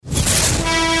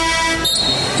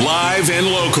Live and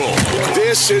local.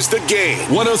 This is The Game.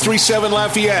 103.7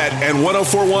 Lafayette and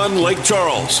 104.1 Lake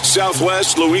Charles,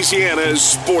 Southwest Louisiana's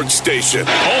sports station. Open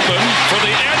for the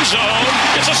end zone.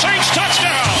 It's a Saints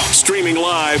touchdown. Streaming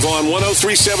live on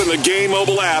 103.7 The Game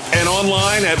mobile app and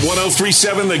online at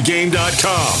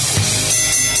 1037thegame.com.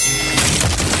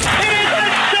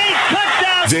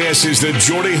 This is the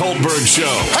Jordy Holtberg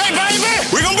Show. Hey, baby,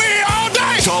 we're going to be here all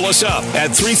day. Call us up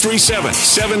at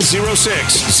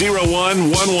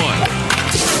 337-706-0111.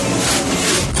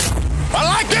 I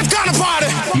like this kind of party.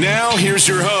 Now, here's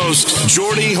your host,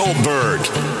 Jordy Holtberg.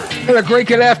 And a great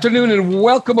good afternoon and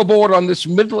welcome aboard on this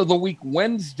middle of the week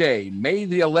Wednesday, May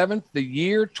the 11th, the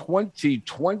year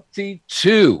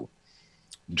 2022.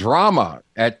 Drama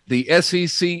at the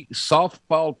SEC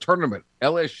softball tournament,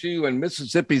 LSU and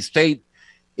Mississippi State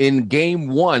in game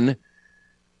one.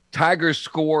 Tigers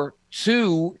score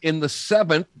 2 in the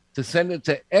 7th to send it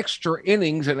to extra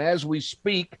innings. And as we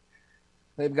speak,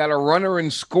 they've got a runner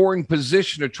in scoring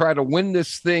position to try to win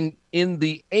this thing in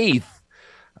the 8th.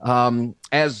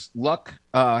 As luck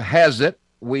has it,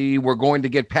 we were going to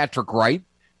get Patrick Wright,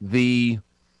 the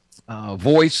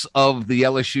voice of the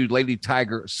LSU Lady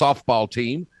Tiger softball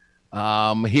team,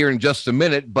 here in just a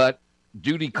minute, but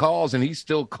duty calls and he's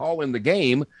still calling the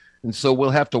game. And so we'll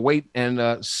have to wait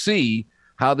and see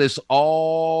how this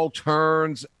all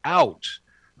turns out.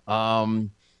 A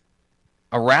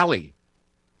rally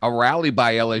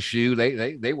by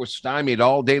LSU. They were stymied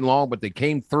all day long, but they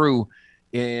came through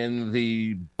in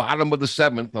the bottom of the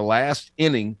 7th, the last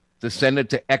inning, to send it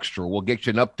to extra. We'll get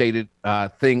you an updated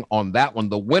thing on that one.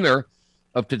 The winner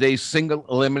of today's single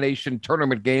elimination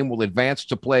tournament game will advance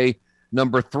to play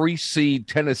number 3 seed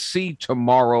Tennessee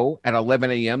tomorrow at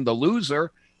 11 a.m. The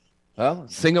loser,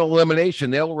 single elimination,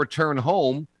 they'll return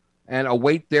home and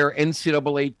await their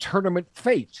NCAA tournament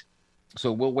fate.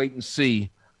 So we'll wait and see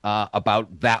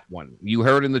about that one. You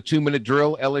heard in the 2-minute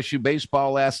drill, LSU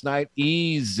baseball last night,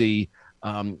 easy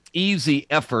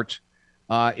effort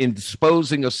in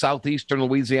disposing of Southeastern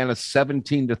Louisiana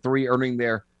 17-3, earning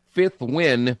their 5th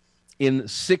win in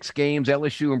 6 games.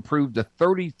 LSU improved to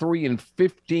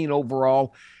 33-15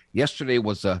 overall. Yesterday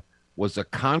was a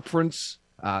conference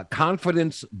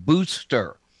confidence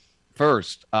booster.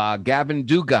 First, Gavin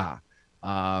Dugas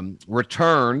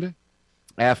returned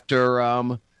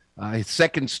after his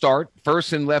second start,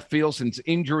 first in left field since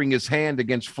injuring his hand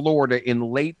against Florida in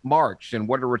late March. And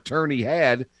what a return he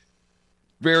had.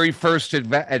 Very first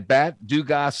at bat,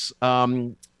 Dugas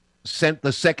sent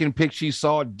the second pitch he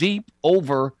saw deep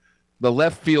over the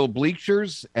left field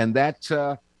bleachers, and that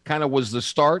kind of was the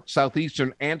start.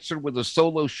 Southeastern answered with a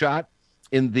solo shot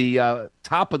in the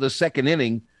top of the second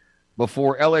inning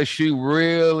before LSU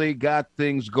really got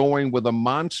things going with a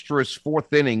monstrous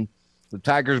 4th inning. The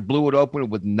Tigers blew it open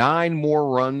with 9 more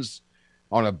runs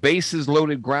on a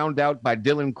bases-loaded ground out by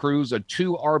Dylan Cruz, a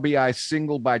 2 RBI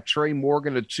single by Trey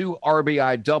Morgan, a 2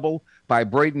 RBI double by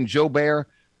Braden Jobert,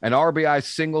 an RBI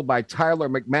single by Tyler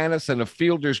McManus, and a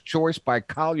fielder's choice by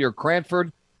Collier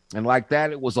Cranford. And like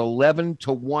that, it was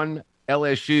 11-1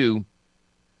 LSU.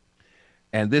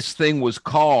 And this thing was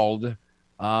called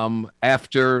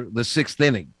after the 6th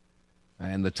inning.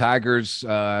 And the Tigers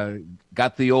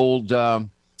got the old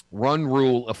run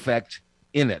rule effect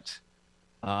in it.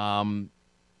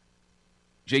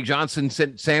 Jay Johnson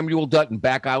sent Samuel Dutton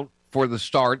back out for the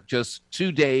start just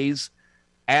 2 days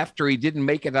after he didn't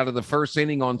make it out of the first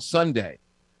inning on Sunday.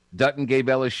 Dutton gave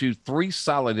LSU 3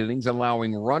 solid innings,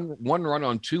 allowing 1 run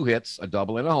on 2 hits, a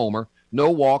double and a homer, no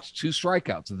walks, 2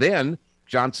 strikeouts. Then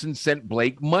Johnson sent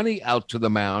Blake Money out to the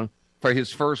mound for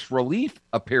his first relief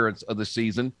appearance of the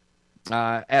season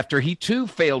after he too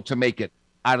failed to make it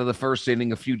out of the first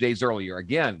inning a few days earlier.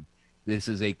 Again, this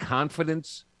is a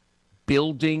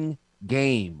confidence-building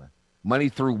game. Money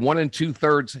threw 1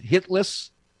 2/3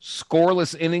 hitless,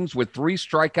 scoreless innings with 3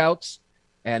 strikeouts,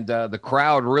 and the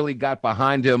crowd really got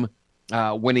behind him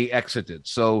when he exited.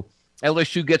 So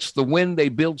LSU gets the win. They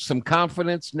build some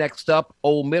confidence. Next up,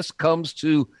 Ole Miss comes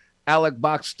to Alex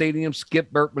Box Stadium,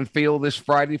 Skip Bertman Field this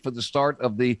Friday for the start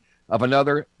of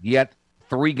another yet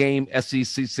 3-game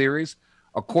SEC series.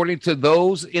 According to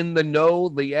those in the know,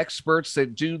 the experts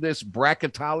that do this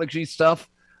bracketology stuff,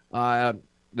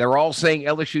 they're all saying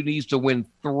LSU needs to win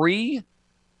 3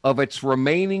 of its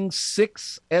remaining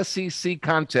 6 SEC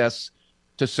contests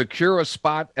to secure a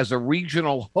spot as a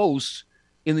regional host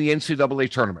in the NCAA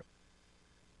tournament.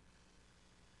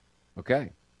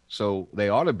 Okay, so they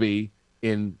ought to be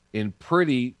in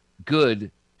pretty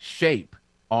good shape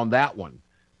on that one.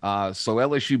 So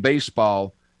LSU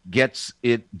baseball gets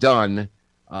it done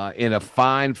in a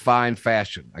fine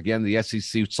fashion. Again, the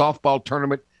SEC softball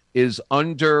tournament is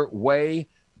underway.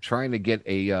 trying to get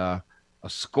a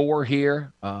score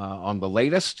here on the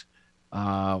latest.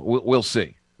 We'll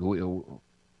see. We're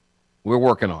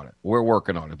working on it.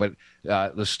 But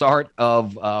the start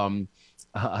of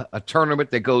a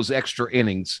tournament that goes extra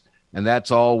innings, and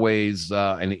that's always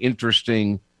an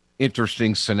interesting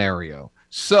scenario.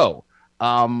 So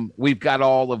we've got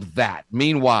all of that.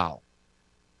 Meanwhile,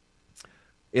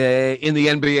 in the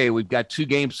NBA, we've got 2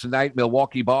 games tonight.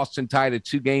 Milwaukee, Boston tied at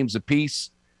 2 games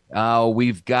apiece.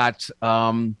 We've got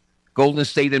Golden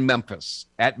State and Memphis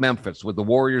at Memphis, with the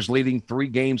Warriors leading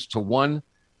 3-1.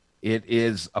 It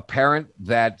is apparent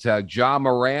that Ja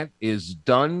Morant is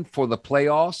done for the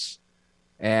playoffs,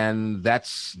 and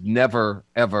that's never,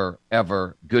 ever,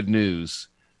 ever good news,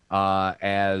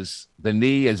 as the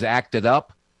knee is acted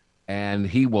up, and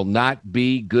he will not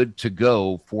be good to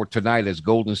go for tonight as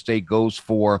Golden State goes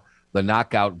for the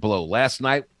knockout blow. Last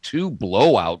night, 2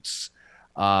 blowouts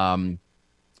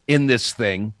in this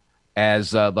thing,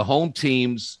 as the home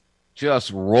teams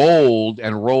just rolled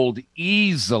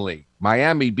easily.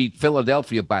 Miami beat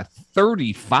Philadelphia by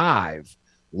 35,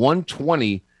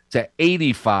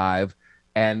 120-85.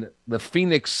 And the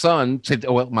Phoenix Suns,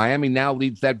 Miami now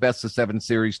leads that best-of-7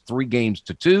 series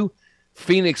 3-2.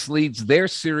 Phoenix leads their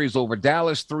series over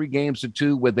Dallas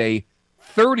 3-2 with a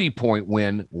 30-point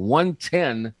win,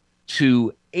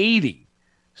 110-80.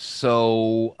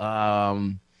 So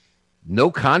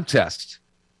no contest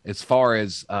as far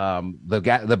as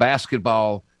the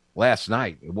basketball last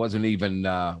night. It wasn't even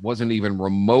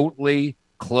remotely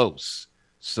close.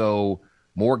 So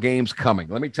more games coming.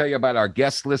 Let me tell you about our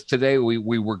guest list today.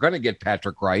 We were going to get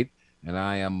Patrick Wright, and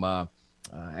I am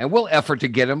and we'll effort to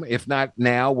get him. If not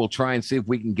now, we'll try and see if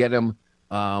we can get him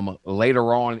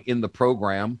later on in the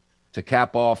program to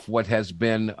cap off what has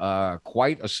been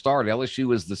quite a start.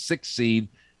 LSU is the 6th seed,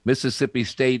 Mississippi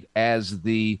State as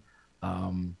the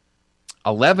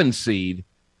 11 seed,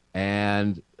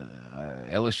 and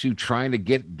LSU trying to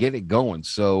get it going.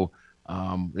 So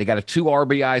they got a 2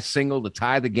 RBI single to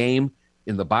tie the game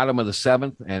in the bottom of the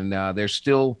 7th, and they're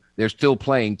still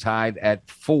playing tied at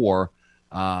 4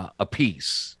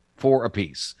 apiece.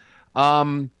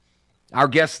 Our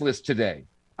guest list today: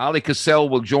 Ali Cassell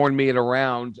will join me at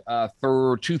around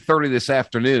 2:30 this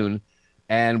afternoon,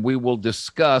 and we will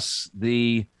discuss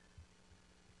the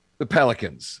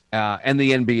Pelicans and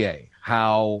the NBA.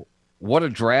 What a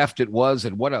draft it was,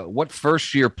 and what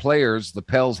first-year players the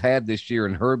Pels had this year,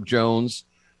 and Herb Jones,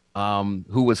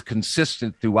 who was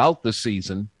consistent throughout the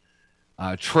season,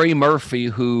 Trey Murphy,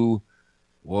 who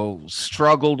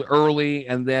struggled early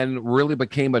and then really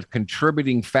became a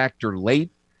contributing factor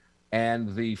late,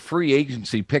 and the free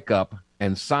agency pickup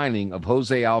and signing of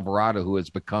Jose Alvarado, who has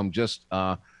become just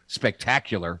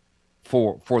spectacular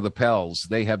for the Pels.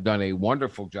 They have done a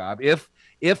wonderful job. If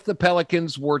the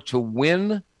Pelicans were to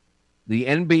win the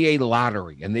NBA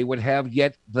lottery, and they would have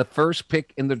yet the first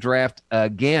pick in the draft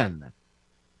again.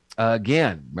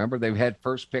 Remember, they've had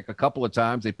first pick a couple of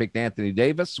times. They picked Anthony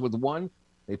Davis with one.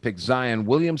 They picked Zion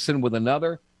Williamson with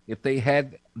another. If they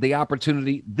had the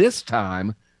opportunity this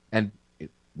time, and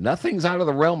nothing's out of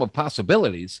the realm of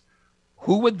possibilities,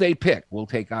 who would they pick? We'll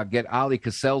get Ali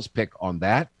Cassell's pick on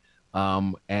that,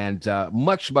 and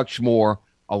much, much more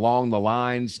along the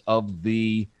lines of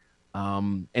the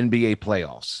NBA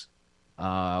playoffs.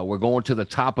 We're going to the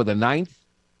top of the 9th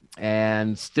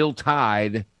and still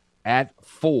tied at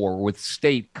 4 with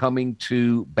State coming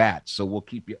to bat. So we'll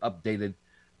keep you updated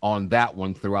on that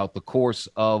one throughout the course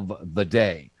of the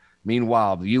day.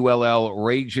 Meanwhile, the ULL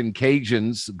Ragin'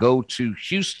 Cajuns go to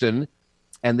Houston,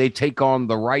 and they take on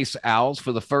the Rice Owls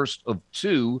for the first of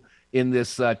 2 in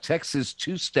this Texas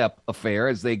two-step affair,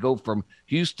 as they go from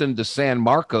Houston to San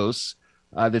Marcos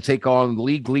to take on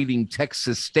league-leading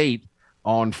Texas State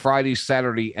on Friday,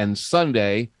 Saturday, and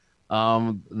Sunday.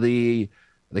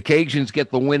 The Cajuns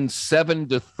get the win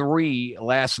 7-3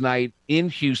 last night in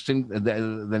Houston.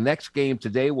 The next game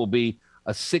today will be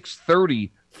a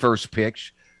 6:30 first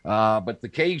pitch. But the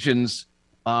Cajuns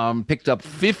picked up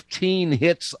 15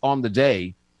 hits on the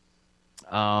day.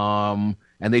 And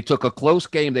they took a close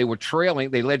game. They were trailing.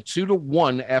 They led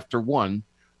 2-1 after 1.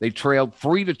 They trailed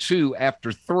 3-2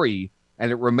 after 3.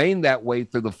 And it remained that way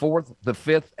through the 4th, the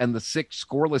 5th, and the 6th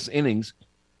scoreless innings.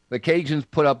 The Cajuns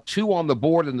put up 2 on the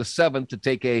board in the 7th to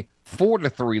take a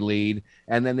 4-3 lead,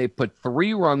 and then they put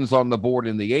 3 runs on the board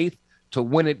in the 8th to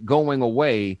win it going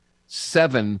away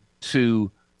 7-3.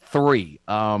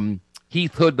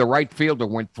 Heath Hood, the right fielder,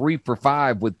 went 3 for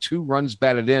 5 with 2 runs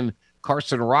batted in.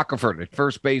 Carson Rockefort at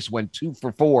first base went 2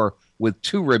 for 4 with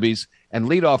 2 ribbies, and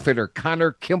leadoff hitter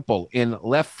Connor Kimple in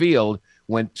left field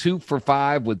went 2 for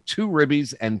 5 with 2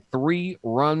 ribbies and 3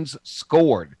 runs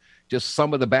scored. just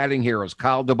some of the batting heroes.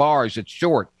 Kyle DeBarge at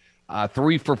short,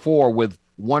 3 for 4 with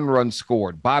 1 run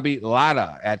scored. Bobby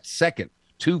Latta at second,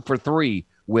 2 for 3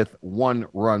 with 1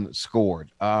 run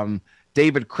scored.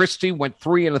 David Christie went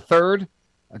 3 1/3,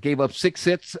 gave up 6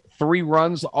 hits, 3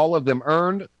 runs, all of them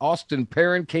earned. Austin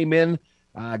Perrin came in,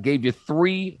 gave you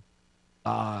 3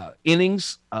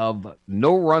 innings of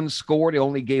no runs scored. He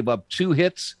only gave up 2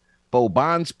 hits. Bo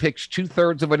Bonds pitched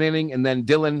 2/3 of an inning, and then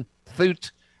Dylan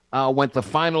Thute went the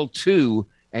final 2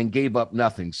 and gave up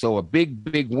nothing. So a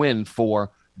big win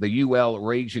for the UL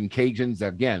Ragin' Cajuns.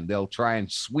 Again, they'll try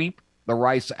and sweep the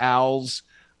Rice Owls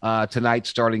tonight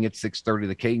starting at 6:30.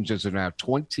 The Cajuns are now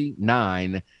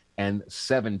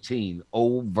 29-17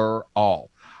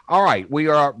 overall. All right, we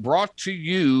are brought to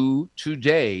you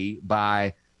today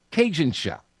by Cajun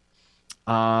Chef,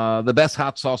 the best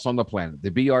hot sauce on the planet.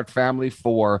 The Biart family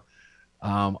for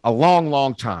a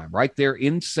long time, right there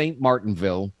in St.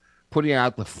 Martinville, putting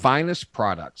out the finest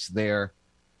products. Their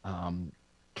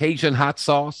Cajun hot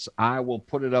sauce, I will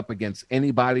put it up against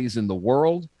anybody's in the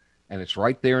world, and it's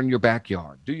right there in your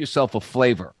backyard. Do yourself a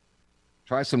flavor.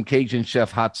 Try some Cajun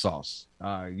Chef hot sauce.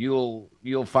 You'll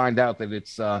find out that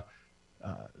it's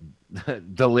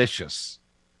delicious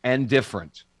and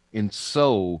different in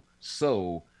so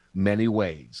many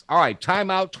ways. All right,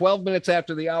 timeout, 12 minutes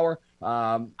after the hour.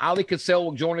 Ali Cassell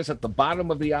will join us at the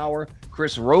bottom of the hour.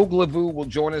 Chris Roglevu will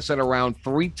join us at around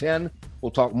 3:10.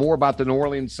 We'll talk more about the New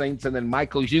Orleans Saints, and then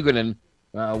Michael Huguenin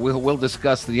we'll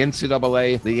discuss the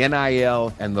NCAA, the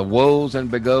NIL, and the woes and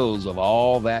begoes of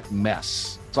all that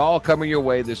mess. It's all coming your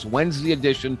way this Wednesday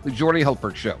edition, the Jordy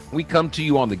Hultberg Show. We come to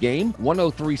you on the game,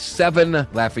 103.7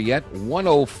 Lafayette,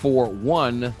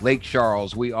 104.1 Lake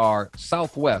Charles. We are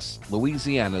Southwest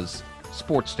Louisiana's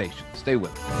sports station. Stay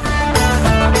with us.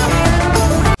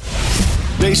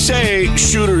 They say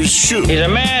shooters shoot. He's a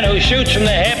man who shoots from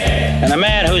the hip and a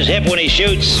man who's hip when he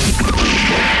shoots.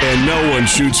 And no one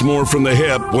shoots more from the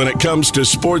hip when it comes to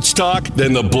sports talk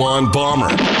than the Blonde Bomber.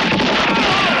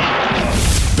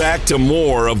 Back to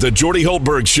more of the Jordy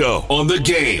Hultberg Show on the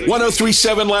game.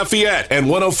 103.7 Lafayette and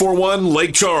 104.1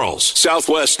 Lake Charles,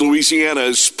 Southwest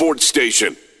Louisiana's sports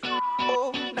station.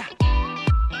 All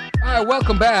right,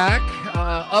 welcome back.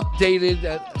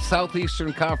 Updated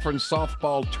Southeastern Conference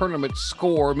softball tournament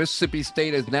score. Mississippi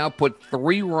State has now put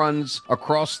 3 runs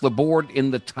across the board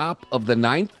in the top of the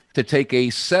 9th to take a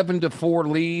 7-4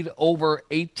 lead over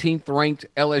 18th ranked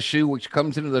LSU, which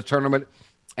comes into the tournament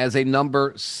as a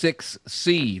number 6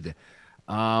 seed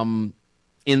in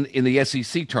the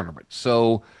SEC tournament.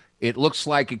 So it looks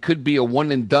like it could be a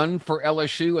one and done for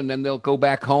LSU, and then they'll go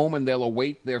back home and they'll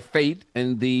await their fate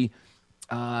in the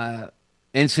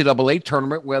NCAA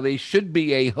tournament, where they should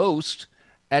be a host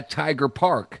at Tiger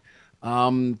Park.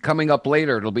 Coming up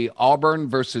later, it'll be Auburn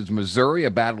versus Missouri,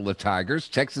 a battle of Tigers,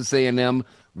 Texas A&M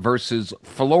versus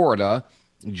Florida,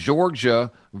 Georgia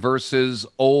versus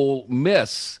Ole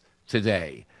Miss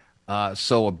today.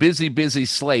 So a busy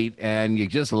slate, and you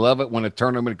just love it when a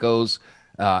tournament goes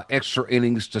extra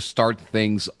innings to start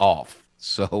things off.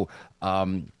 So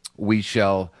we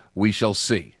shall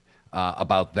see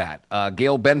about that.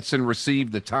 Gail Benson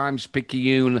received the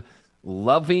Times-Picayune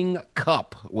Loving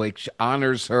Cup, which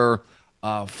honors her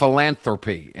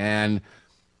philanthropy. And,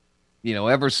 you know,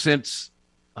 ever since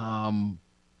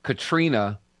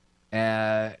Katrina,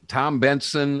 Tom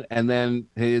Benson and then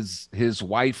his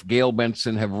wife, Gail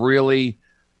Benson, have really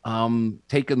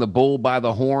taken the bull by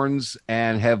the horns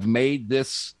and have made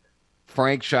this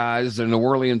franchise, the New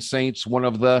Orleans Saints, one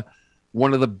of the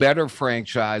better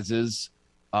franchises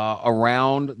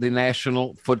around the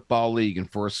National Football League.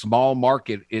 And for a small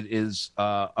market, it is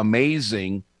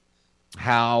amazing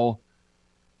how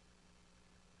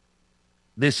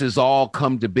this has all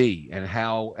come to be, and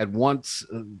how at once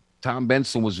Tom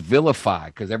Benson was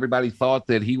vilified because everybody thought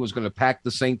that he was going to pack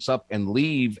the Saints up and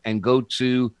leave and go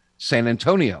to San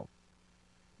Antonio.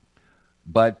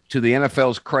 But to the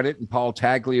NFL's credit, and Paul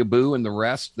Tagliabue and the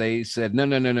rest, they said,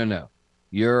 no.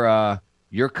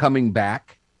 You're coming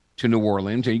back to New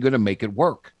Orleans, and you're going to make it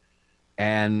work.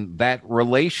 And that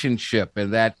relationship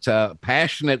and that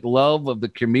passionate love of the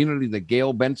community that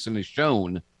Gail Benson has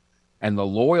shown, and the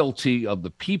loyalty of the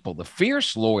people, the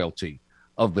fierce loyalty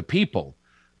of the people,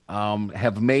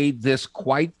 have made this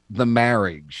quite the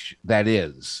marriage that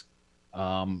is.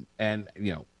 And,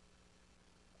 you know,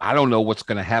 I don't know what's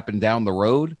going to happen down the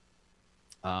road.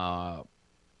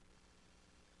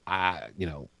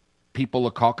 People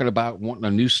are talking about wanting a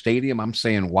new stadium. I'm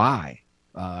saying, why?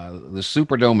 The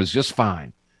Superdome is just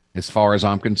fine as far as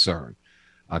I'm concerned.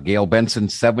 Gail Benson,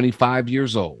 75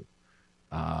 years old,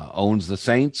 owns the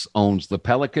Saints, owns the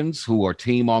Pelicans, who are a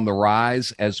team on the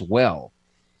rise as well.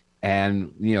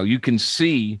 And, you can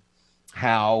see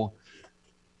how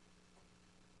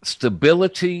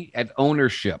stability at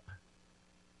ownership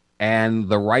and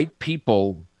the right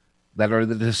people that are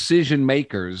the decision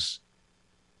makers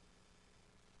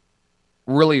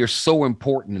really are so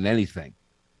important in anything.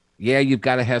 Yeah, you've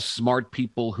got to have smart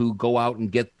people who go out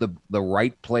and get the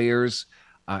right players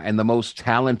and the most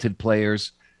talented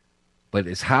players, but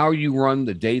it's how you run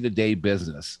the day-to-day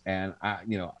business. And,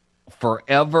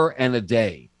 forever and a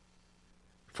day,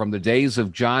 from the days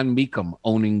of John Mecum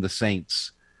owning the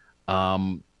Saints,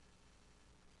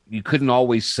 you couldn't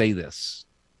always say this.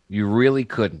 You really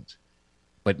couldn't.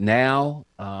 But now,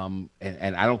 and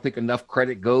I don't think enough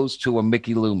credit goes to a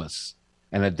Mickey Loomis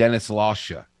and a Dennis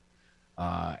Lauscha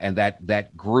and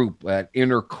that group, that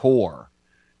inner core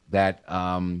that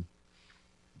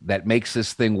makes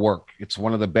this thing work. It's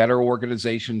one of the better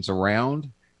organizations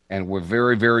around, and we're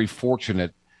very, very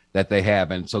fortunate that they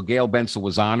have. And so Gail Benson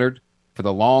was honored for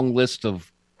the long list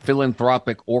of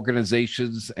philanthropic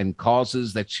organizations and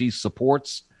causes that she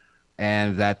supports.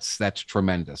 And that's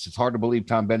tremendous. It's hard to believe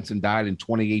Tom Benson died in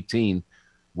 2018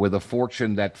 with a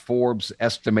fortune that Forbes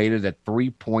estimated at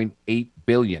 $3.8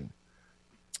 billion.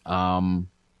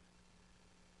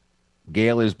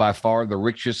 Gail is by far the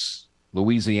richest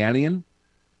Louisianian,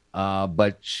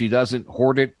 but she doesn't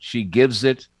hoard it. She gives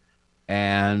it,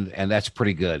 and that's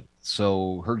pretty good.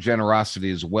 So her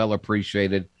generosity is well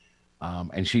appreciated,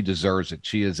 and she deserves it.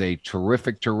 She is a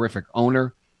terrific, terrific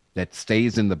owner that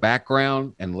stays in the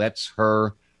background and lets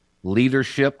her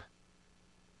leadership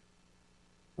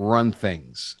run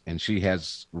things. And she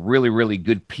has really, really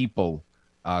good people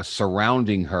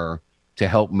surrounding her to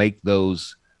help make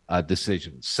those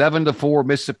decisions. 7-4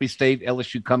 Mississippi State,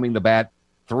 LSU coming to bat,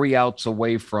 3 outs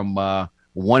away from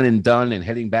one and done and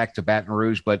heading back to Baton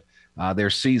Rouge. But their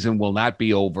season will not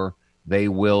be over. They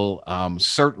will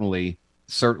certainly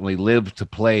live to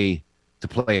play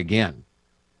again.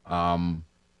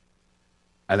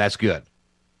 And that's good.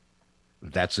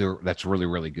 That's really,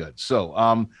 really good. So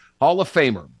Hall of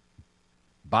Famer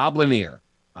Bob Lanier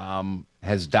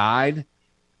has died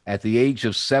at the age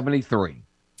of 73.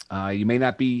 You may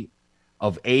not be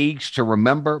of age to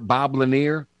remember Bob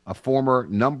Lanier, a former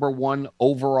 #1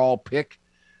 overall pick.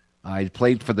 He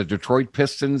played for the Detroit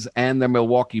Pistons and the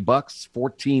Milwaukee Bucks,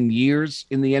 14 years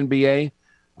in the NBA.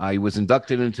 He was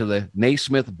inducted into the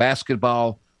Naismith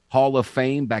Basketball Hall of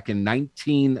Fame back in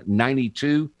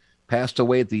 1992, passed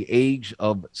away at the age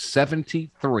of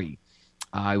 73.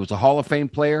 He was a Hall of Fame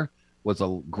player, was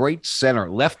a great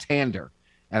center, left-hander.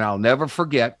 And I'll never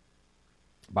forget,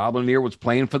 Bob Lanier was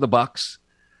playing for the Bucks,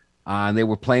 and they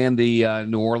were playing the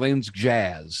New Orleans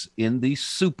Jazz in the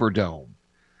Superdome.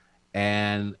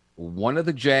 And one of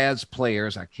the Jazz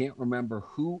players, I can't remember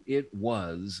who it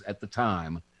was at the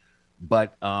time,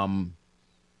 but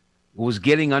was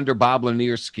getting under Bob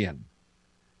Lanier's skin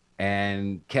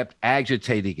and kept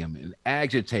agitating him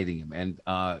and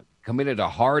committed a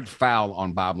hard foul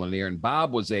on Bob Lanier. And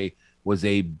Bob was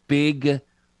a big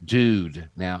dude.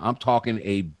 Now, I'm talking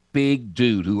a big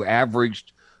dude who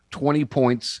averaged 20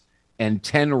 points and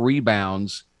 10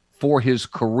 rebounds for his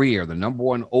career, the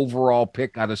 #1 overall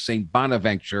pick out of St.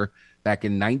 Bonaventure back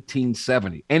in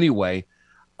 1970. Anyway,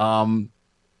 Bob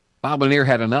Lanier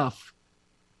had enough,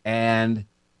 and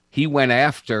he went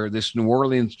after this New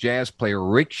Orleans Jazz player.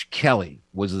 Rich Kelly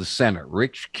was the center,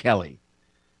 Rich Kelly.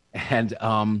 And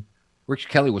Rich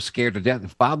Kelly was scared to death.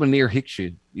 If Bob Lanier hit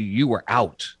you, you were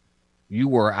out. You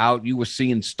were out. You were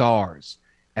seeing stars.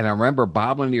 And I remember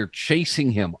Bob Lanier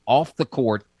chasing him off the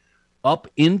court up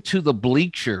into the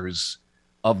bleachers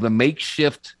of the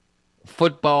makeshift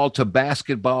football to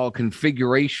basketball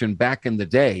configuration back in the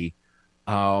day.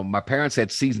 My parents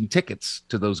had season tickets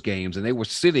to those games, and they were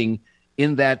sitting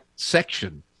in that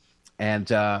section. And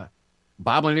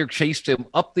Bob Lanier chased him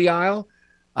up the aisle.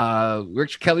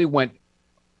 Rich Kelly went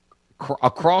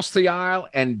across the aisle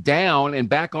and down and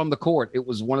back on the court. It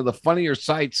was one of the funnier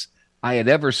sights I had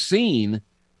ever seen.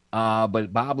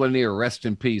 But Bob Lanier, rest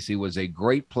in peace. He was a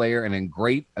great player and a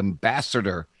great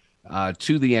ambassador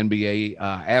to the NBA.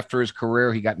 After his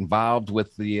career, he got involved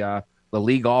with the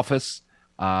league office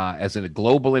as a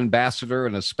global ambassador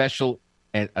and a special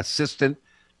assistant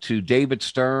to David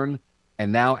Stern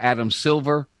and now Adam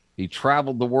Silver. He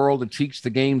traveled the world to teach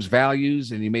the game's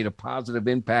values, and he made a positive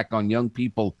impact on young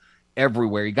people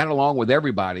everywhere. He got along with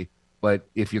everybody, but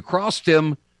if you crossed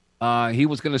him, he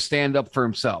was going to stand up for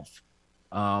himself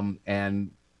and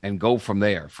go from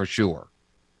there for sure.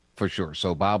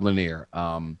 So Bob Lanier,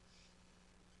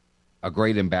 a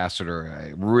great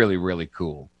ambassador, really, really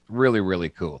cool. Really, really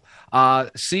cool.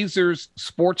 Caesars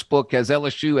Sportsbook has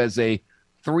LSU as a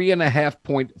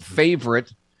 3.5-point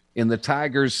favorite in the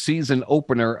Tigers' season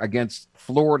opener against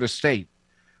Florida State.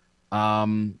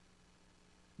 When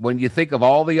you think of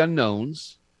all the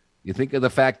unknowns, you think of the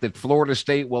fact that Florida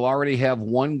State will already have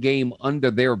one game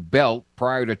under their belt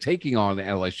prior to taking on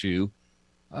LSU.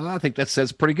 I think that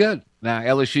says pretty good. Now,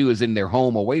 LSU is in their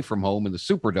home, away from home in the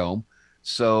Superdome.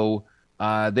 So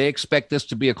they expect this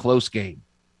to be a close game.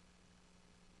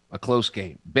 A close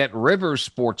game. Bet Rivers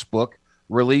Sportsbook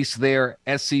released their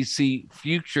SEC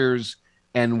futures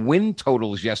and win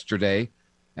totals yesterday,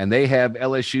 and they have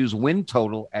LSU's win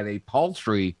total at a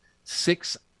paltry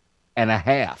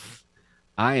 6.5.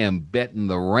 I am betting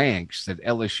the ranks that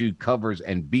LSU covers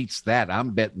and beats that.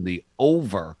 I'm betting the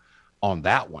over on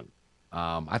that one.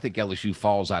 I think LSU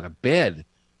falls out of bed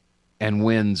and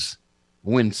wins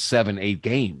 7-8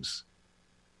 games.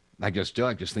 I just do.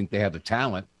 I just think they have the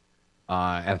talent.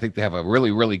 And I think they have a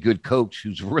really, really good coach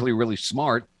who's really, really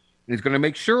smart, and he's going to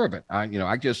make sure of it.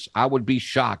 I would be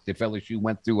shocked if LSU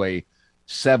went through a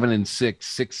 7-6,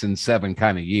 6-7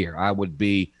 kind of year. I would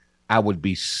be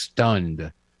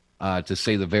stunned, to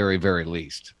say the very, very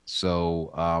least.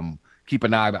 So keep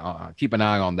an eye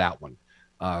on that one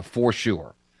for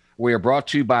sure. We are brought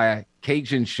to you by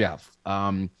Cajun Chef.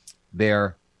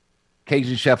 Their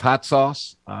Cajun Chef hot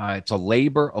sauce. It's a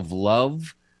labor of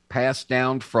love passed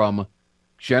down from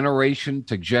generation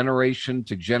to generation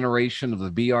to generation of the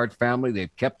Biard family.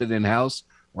 They've kept it in-house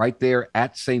right there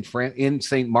at in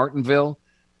St. Martinville.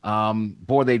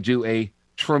 Boy, they do a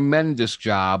tremendous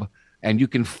job, and you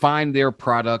can find their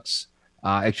products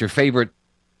at your favorite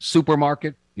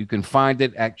supermarket. You can find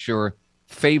it at your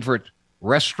favorite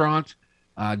restaurant.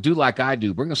 Do like I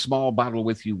do. Bring a small bottle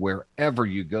with you wherever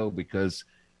you go, because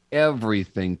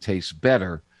everything tastes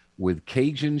better with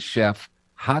Cajun Chef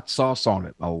hot sauce on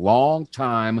it. A long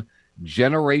time,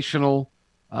 generational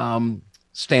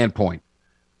standpoint.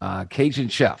 Cajun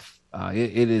Chef.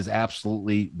 It is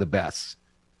absolutely the best.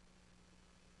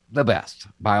 The best,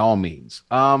 by all means.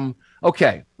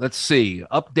 Okay, let's see.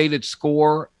 Updated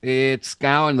score. It's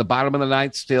now in the bottom of the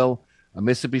ninth still.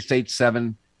 Mississippi State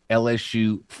 7,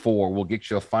 LSU 4. We'll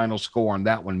get you a final score on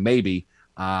that one maybe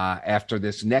after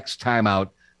this next timeout.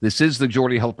 This is the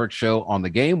Jordy Hultberg Show on the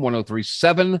Game.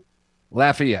 103.7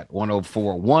 Lafayette,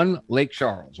 104.1 Lake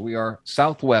Charles. We are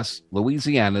Southwest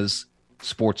Louisiana's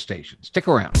sports station. Stick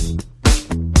around.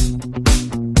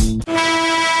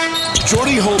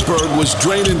 Jordy Hultberg was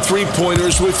draining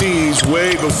three-pointers with ease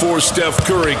way before Steph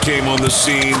Curry came on the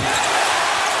scene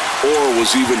or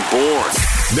was even born.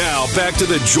 Now, back to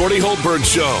the Jordy Hultberg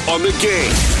Show on the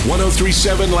Game.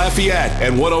 103.7 Lafayette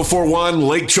and 104.1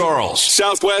 Lake Charles,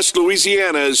 Southwest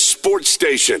Louisiana's sports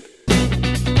station.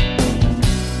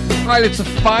 All right, it's a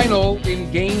final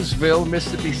in Gainesville.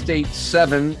 Mississippi State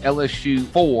 7, LSU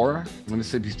 4.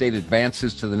 Mississippi State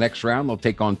advances to the next round. They'll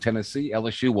take on Tennessee.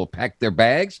 LSU will pack their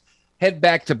bags, head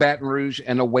back to Baton Rouge,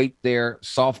 and await their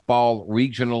softball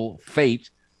regional fate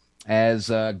as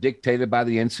dictated by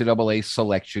the NCAA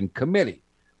Selection Committee.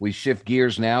 We shift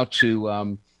gears now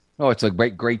to, it's a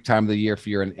great time of the year if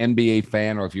you're an NBA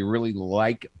fan or if you really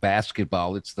like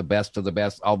basketball. It's the best of the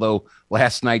best, although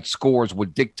last night's scores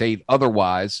would dictate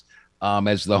otherwise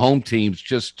as the home teams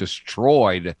just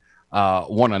destroyed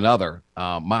one another.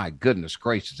 My goodness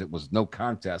gracious, it was no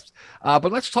contest.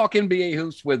 But let's talk NBA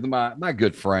hoops with my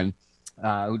good friend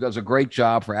who does a great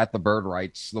job for At the Bird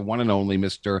Rights, the one and only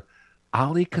Mr.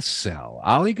 Ali Cassell.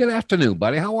 Ali, good afternoon,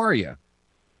 buddy. How are you?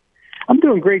 I'm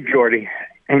doing great, Jordy.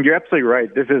 And you're absolutely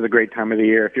right. This is a great time of the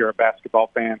year if you're a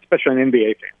basketball fan, especially an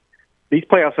NBA fan. These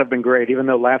playoffs have been great, even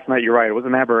though last night, you're right, it was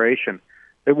an aberration.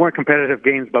 They weren't competitive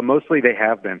games, but mostly they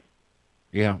have been.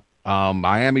 Yeah.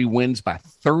 Miami wins by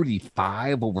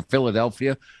 35 over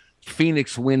Philadelphia.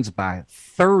 Phoenix wins by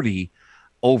 30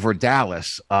 over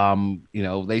Dallas.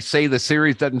 They say the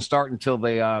series doesn't start until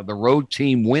the road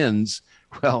team wins.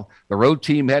 Well, the road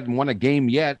team hadn't won a game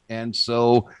yet, and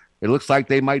so it looks like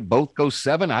they might both go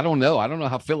 7. I don't know. I don't know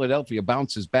how Philadelphia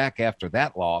bounces back after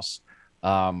that loss.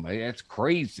 It's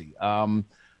crazy.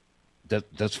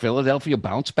 Does Philadelphia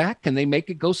bounce back? Can they make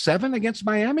it go 7 against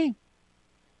Miami?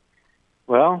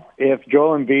 Well, if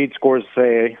Joel Embiid scores,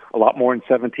 say, a lot more than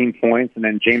 17 points, and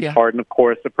then James Harden, of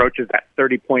course, approaches that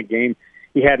 30-point game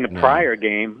he had in the prior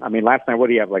game. I mean, last night, what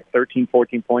do you have, like 13,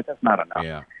 14 points? That's not enough.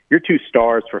 Yeah. Your two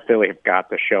stars for Philly have got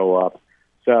to show up.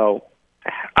 So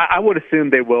I would assume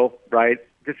they will, right?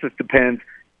 This just depends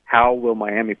how will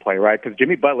Miami play, right? Because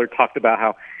Jimmy Butler talked about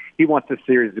how he wants this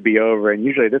series to be over, and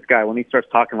usually this guy, when he starts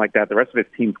talking like that, the rest of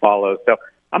his team follows. So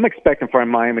I'm expecting for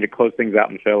Miami to close things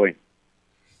out in Philly.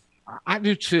 I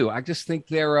do too. I just think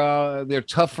they're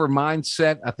tougher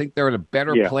mindset. I think they're in a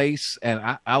better place,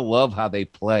 and I love how they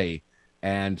play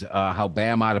and how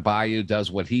Bam Adebayo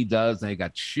does what he does. They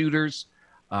got shooters.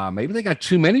 Maybe they got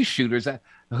too many shooters.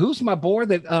 Who's my boy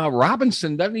that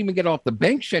Robinson doesn't even get off the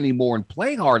bench anymore and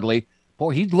play hardly?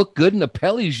 Boy, he'd look good in a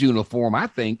Pelly's uniform, I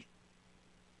think.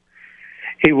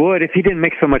 He would if he didn't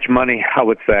make so much money, I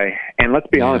would say. And let's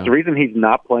be honest, the reason he's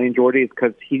not playing, Jordy, is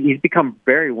because he's become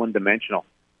very one-dimensional,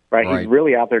 right? He's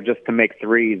really out there just to make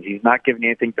threes. He's not giving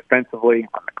anything defensively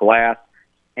on the glass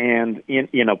and in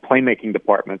playmaking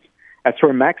departments. As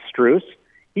for Max Strus,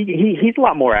 he's a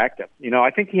lot more active.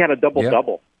 I think he had a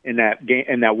double-double in that game,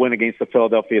 in that win against the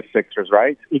Philadelphia Sixers,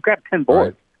 right? He grabbed 10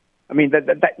 boards. Right. I mean,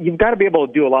 that you've got to be able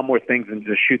to do a lot more things than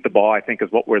just shoot the ball, I think, is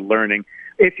what we're learning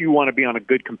if you want to be on a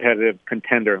good competitive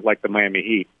contender like the Miami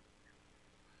Heat.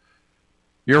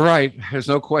 You're right. There's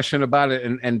no question about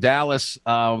it. And Dallas,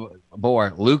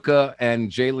 Luka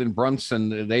and Jalen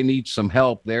Brunson, they need some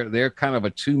help. They're kind of a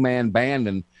two-man band,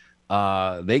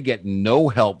 and they get no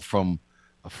help from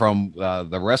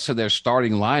the rest of their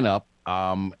starting lineup.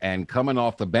 And coming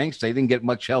off the bench, they didn't get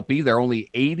much help either. Only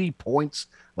 80 points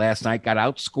last night, got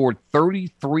outscored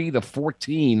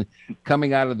 33-14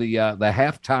 coming out of the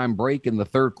halftime break in the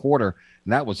third quarter.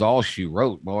 And that was all she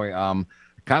wrote, boy.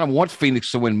 Kind of want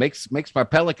Phoenix to win. Makes my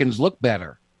Pelicans look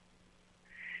better.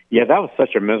 Yeah, that was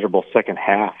such a miserable second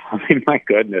half. I mean, my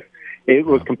goodness. It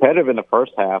was competitive in the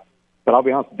first half, but I'll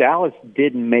be honest, Dallas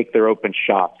didn't make their open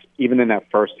shots, even in that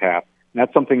first half. And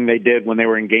that's something they did when they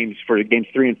were in games 3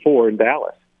 and 4 in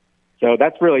Dallas. So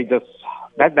that's really just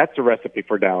that's a recipe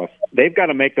for Dallas. They've got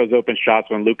to make those open shots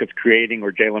when Luka's creating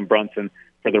or Jalen Brunson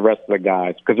for the rest of the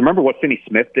guys. Because remember what Finney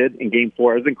Smith did in Game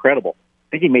 4? It was incredible.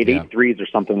 I think he made 8 threes or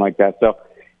something like that. So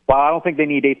while I don't think they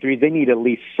need 8 threes, they need at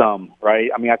least some, right?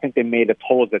 I mean, I think they made a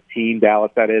total as a team,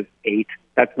 Dallas, that is 8.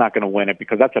 That's not going to win it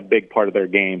because that's a big part of their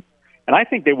game. And I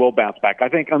think they will bounce back. I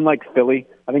think, unlike Philly,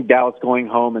 I think Dallas going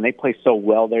home, and they play so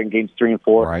well there in Games 3 and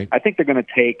 4, I think they're going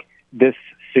to take this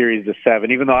series to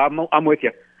 7, even though I'm with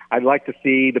you. I'd like to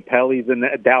see the Pellies and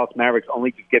the Dallas Mavericks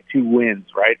only just get 2 wins,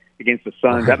 right, against the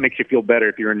Suns. Right. That makes you feel better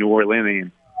if you're a New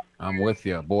Orleanian. I'm with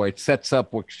you. Boy, it sets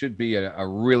up what should be a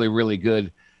really, really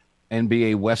good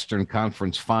NBA Western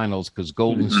Conference Finals because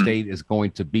Golden State is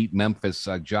going to beat Memphis.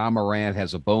 Ja Morant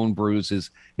has a bone bruise.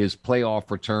 His playoff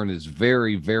return is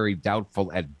very, very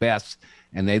doubtful at best,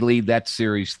 and they lead that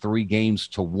series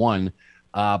 3-1.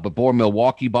 But, boy,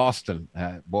 Milwaukee-Boston,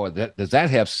 does that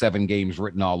have 7 games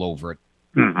written all over it?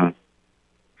 Mm-hmm.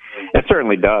 It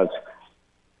certainly does.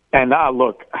 And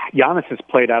look, Giannis has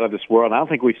played out of this world. I don't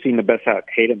think we've seen the best out of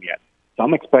Tatum yet. So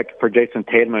I'm expecting for Jason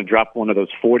Tatum to drop one of those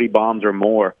 40 bombs or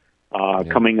more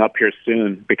coming up here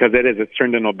soon because it's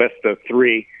turned into a best of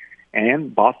 3.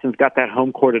 And Boston's got that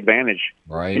home court advantage.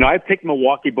 Right. I picked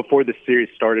Milwaukee before the series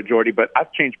started, Jordy, but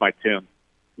I've changed my tune.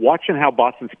 Watching how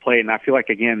Boston's played, and I feel like,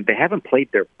 again, they haven't played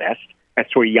their best.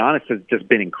 That's where Giannis has just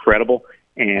been incredible.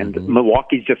 And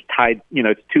Milwaukee's just tied,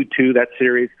 it's 2-2 that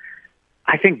series.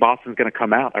 I think Boston's going to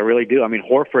come out. I really do. I mean,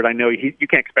 Horford, I know you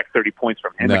can't expect 30 points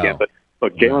from him again, but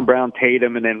look, Jaylen Brown,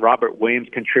 Tatum, and then Robert Williams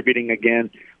contributing again.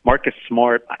 Marcus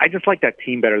Smart. I just like that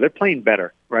team better. They're playing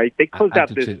better, right? They closed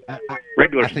out this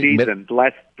regular season, the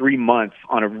last 3 months,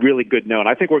 on a really good note.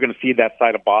 I think we're going to see that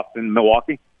side of Boston.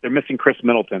 Milwaukee, they're missing Chris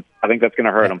Middleton. I think that's going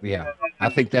to hurt them. Yeah, I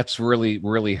think that's really,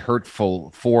 really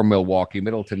hurtful for Milwaukee.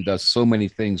 Middleton does so many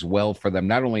things well for them,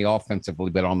 not only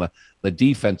offensively, but on the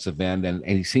defensive end, and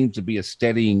he seems to be a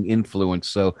steadying influence.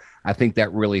 So I think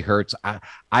that really hurts.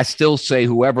 I still say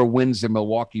whoever wins the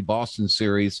Milwaukee-Boston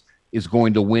series is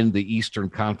going to win the Eastern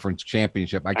Conference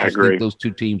Championship. I just think those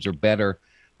 2 teams are better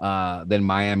than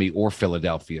Miami or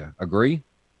Philadelphia. Agree?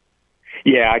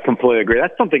 Yeah, I completely agree.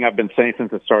 That's something I've been saying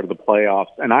since the start of the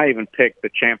playoffs, and I even picked the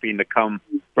champion to come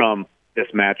from this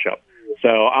matchup.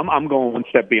 So I'm going one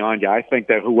step beyond you. I think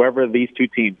that whoever these 2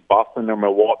 teams, Boston or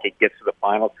Milwaukee, gets to the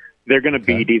finals, they're going to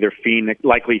beat either Phoenix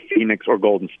or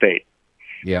Golden State.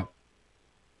 Yeah.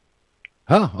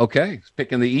 Okay.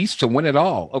 Picking the East to win it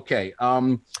all. Okay.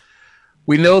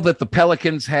 We know that the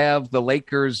Pelicans have the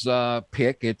Lakers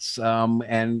pick. It's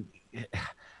and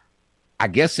I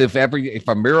guess if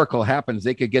a miracle happens,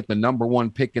 they could get the number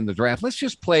 1 pick in the draft. Let's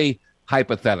just play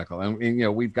hypothetical.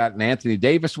 And we've gotten Anthony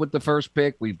Davis with the first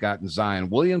pick. We've gotten Zion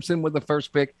Williamson with the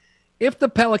first pick. If the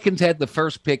Pelicans had the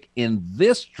first pick in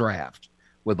this draft,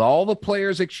 with all the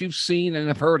players that you've seen and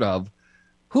have heard of,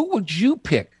 who would you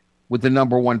pick with the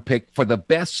number 1 pick for the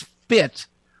best fit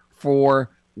for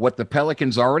what the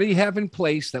Pelicans already have in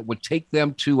place that would take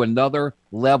them to another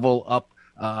level up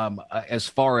as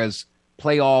far as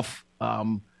playoff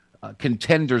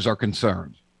contenders are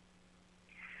concerned?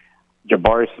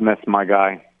 Jabari Smith's my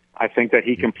guy. I think that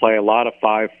he can play a lot of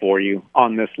 5 for you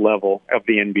on this level of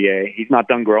the NBA. He's not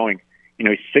done growing. You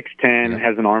know, he's 6'10",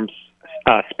 has an arm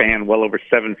span well over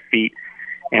 7 feet.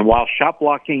 And while shot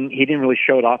blocking, he didn't really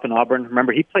show it off in Auburn.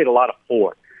 Remember, he played a lot of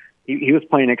 4. He was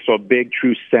playing next to a big,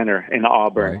 true center in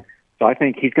Auburn. Right. So I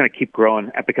think he's going to keep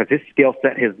growing because his skill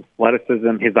set, his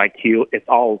athleticism, his IQ, it's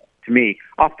all, to me,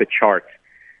 off the charts.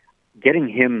 Getting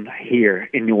him here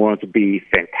in New Orleans would be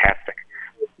fantastic.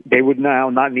 They would now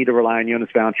not need to rely on Jonas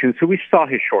Valanciunas, who we saw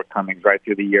his shortcomings right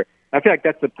through the year. I feel like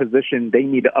that's a position they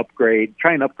need to upgrade,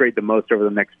 try and upgrade the most over the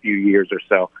next few years or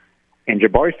so. And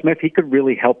Jabari Smith, he could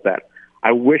really help that.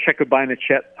 I wish I could buy into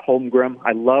Chet Holmgren.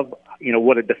 I love,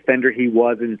 what a defender he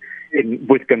was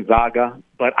with Gonzaga,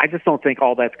 but I just don't think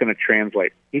all that's going to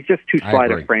translate. He's just too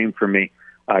slight a frame for me,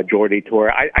 Jordy, to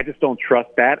where I just don't trust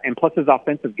that. And plus his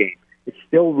offensive game, it's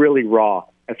still really raw.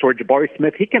 As for Jabari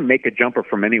Smith, he can make a jumper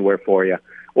from anywhere for you,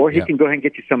 or he can go ahead and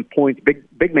get you some points,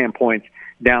 big man points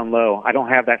down low. I don't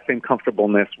have that same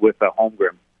comfortableness with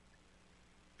Holmgren.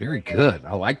 Very good.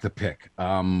 I like the pick.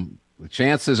 The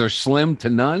chances are slim to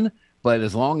none. But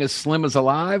as long as Slim is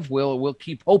alive, we'll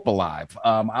keep hope alive.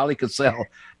 Ali Cassell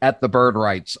at the Bird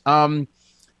Writes. Do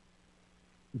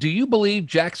you believe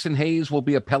Jackson Hayes will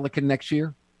be a Pelican next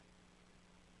year?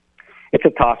 It's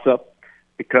a toss-up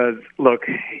because, look,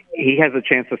 he has a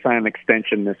chance to sign an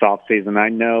extension this offseason. I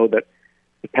know that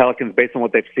the Pelicans, based on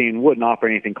what they've seen, wouldn't offer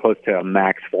anything close to a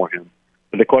max for him.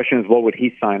 But the question is, what would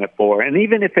he sign it for? And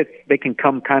even if they can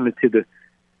come kind of to the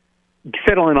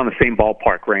settle in on the same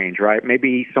ballpark range, right?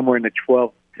 Maybe somewhere in the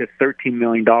 $12 to $13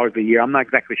 million a year. I'm not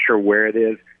exactly sure where it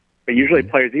is. But usually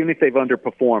players, even if they've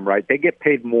underperformed, right, they get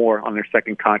paid more on their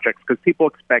second contracts because people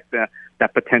expect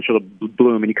that potential to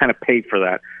bloom, and you kind of pay for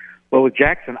that. Well, with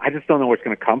Jackson, I just don't know where it's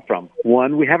going to come from.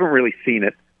 One, we haven't really seen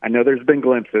it. I know there's been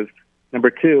glimpses.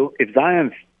 Number two, if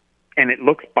Zion's, and it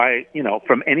looks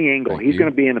from any angle, he's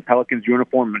going to be in the Pelicans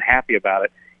uniform and happy about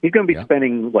it. He's going to be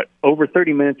spending, over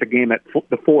 30 minutes a game at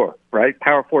the 4, right?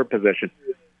 Power forward position.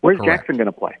 Where's Jackson going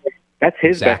to play? That's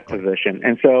his best position.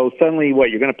 And so suddenly,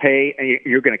 you're going to pay, and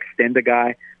you're going to extend a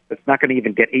guy that's not going to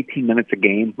even get 18 minutes a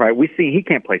game, right? We see he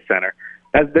can't play center.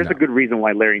 There's a good reason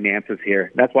why Larry Nance is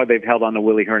here. That's why they've held on to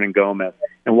Willie Hernan-Gomez,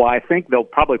 and why I think they'll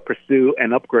probably pursue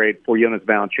an upgrade for Jonas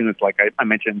Valanciunas, like I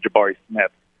mentioned, Jabari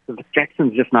Smith. Because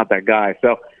Jackson's just not that guy.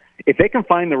 So if they can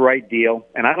find the right deal,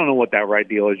 and I don't know what that right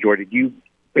deal is, Jordy, you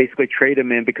basically trade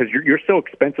him in because you're so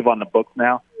expensive on the books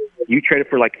now. You trade it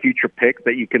for future picks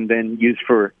that you can then use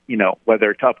for,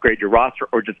 whether to upgrade your roster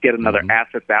or just get another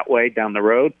asset that way down the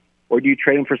road. Or do you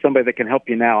trade him for somebody that can help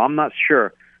you now? I'm not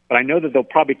sure. But I know that they'll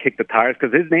probably kick the tires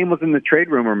because his name was in the trade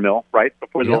rumor mill, right,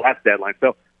 before the last deadline.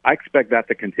 So I expect that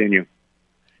to continue.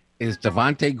 Is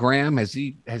Devontae Graham, has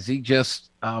he just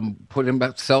put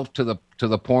himself to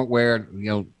the point where,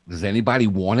 does anybody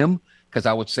want him? Because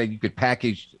I would say you could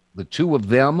package the two of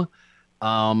them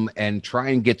and try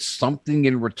and get something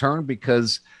in return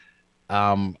because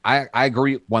I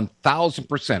agree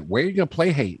 1,000%. Where are you going to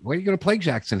play Hayes? Where are you going to play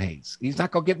Jackson Hayes? He's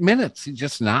not going to get minutes. He's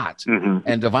just not.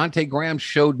 And Devontae Graham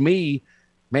showed me,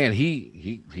 man,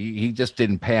 he just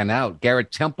didn't pan out.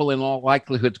 Garrett Temple in all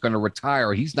likelihood is going to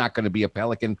retire. He's not going to be a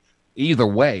Pelican either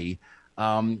way.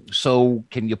 So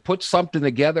can you put something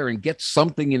together and get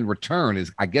something in return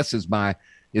is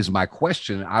my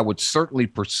question. I would certainly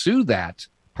pursue that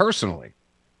personally.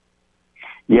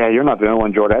 Yeah, you're not the only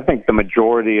one, Jordan. I think the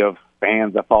majority of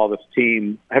fans that follow this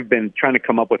team have been trying to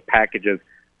come up with packages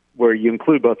where you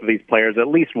include both of these players, at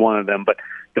least one of them. But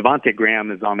Devontae Graham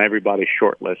is on everybody's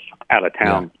short list out of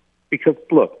town. Because,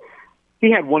 look, he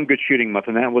had one good shooting month,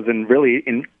 and that was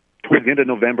towards the end of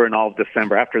November and all of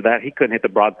December. After that, he couldn't hit the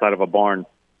broadside of a barn.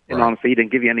 And honestly, he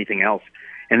didn't give you anything else.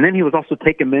 And then he was also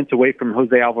taking minutes away from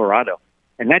Jose Alvarado.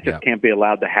 And that just can't be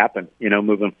allowed to happen,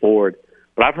 moving forward.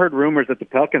 But I've heard rumors that the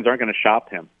Pelicans aren't going to shop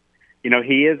him.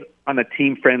 He is on a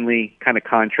team-friendly kind of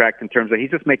contract in terms of he's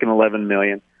just making $11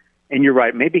 million. And you're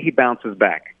right, maybe he bounces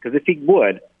back. Because if he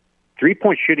would,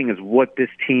 three-point shooting is what this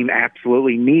team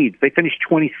absolutely needs. They finished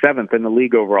 27th in the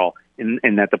league overall in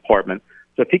that department.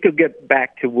 So if he could get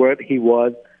back to where he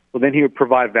was, well, then he would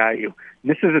provide value.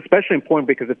 And this is especially important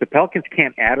because if the Pelicans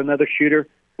can't add another shooter,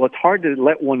 well, it's hard to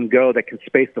let one go that can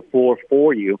space the floor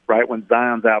for you, right, when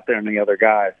Zion's out there and the other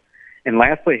guys. And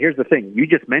lastly, here's the thing. You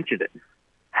just mentioned it.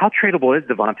 How tradable is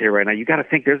Devontae right now? You got to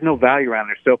think there's no value around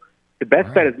there. So the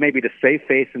best bet is maybe to save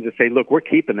face and to say, look, we're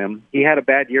keeping him. He had a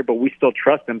bad year, but we still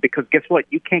trust him because guess what?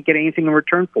 You can't get anything in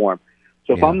return for him.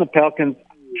 So if I'm the Pelicans,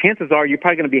 chances are you're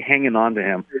probably going to be hanging on to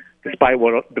him despite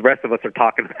what the rest of us are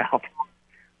talking about.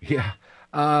 Yeah.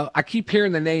 I keep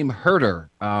hearing the name Herder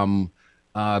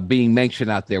being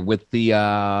mentioned out there with the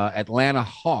Atlanta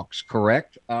Hawks,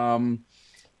 correct?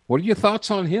 What are your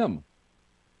thoughts on him?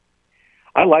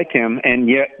 I like him, and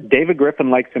yet David Griffin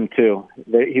likes him too.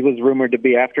 He was rumored to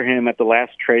be after him at the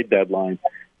last trade deadline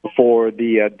before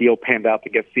the deal panned out to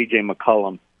get C.J.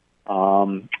 McCollum.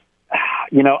 I'm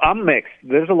mixed.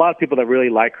 There's a lot of people that really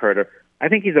like Herter. I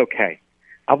think he's okay.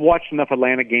 I've watched enough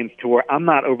Atlanta games to where I'm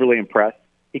not overly impressed.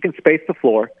 He can space the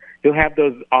floor. He'll have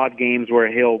those odd games where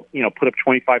he'll, put up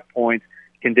 25 points,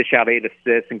 can dish out 8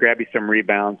 assists, and grab you some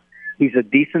rebounds. He's a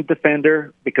decent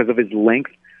defender because of his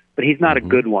length, but he's not a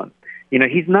good one.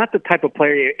 He's not the type of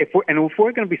player. If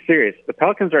we're going to be serious, the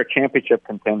Pelicans are a championship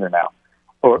contender now,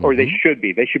 or they should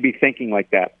be. They should be thinking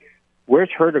like that. Where's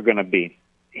Herter going to be?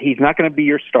 He's not going to be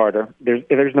your starter.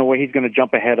 There's no way he's going to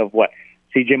jump ahead of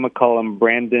C.J. McCollum,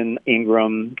 Brandon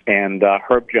Ingram, and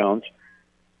Herb Jones.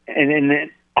 And then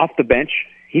off the bench,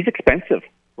 he's expensive,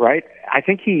 right? I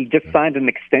think he just signed an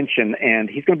extension, and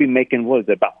he's going to be making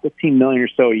about $15 million or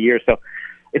so a year. So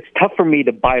it's tough for me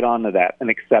to bite onto that and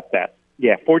accept that.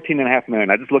 Yeah, $14.5 million.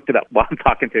 I just looked it up while I'm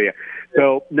talking to you.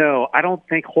 So, no, I don't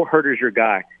think Herter's your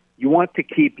guy. You want to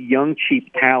keep young,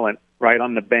 cheap talent right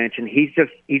on the bench, and he's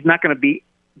not going to be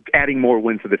adding more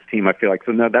wins to this team, I feel like.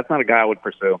 So, no, that's not a guy I would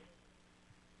pursue.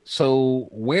 So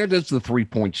where does the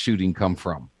three-point shooting come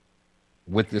from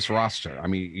with this roster? I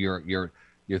mean, you're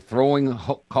throwing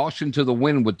caution to the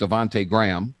wind with Devontae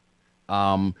Graham.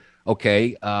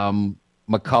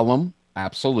 McCollum,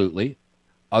 absolutely.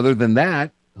 Other than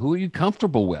that, who are you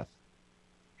comfortable with?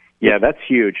 Yeah, that's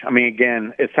huge. I mean,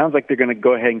 again, it sounds like they're going to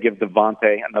go ahead and give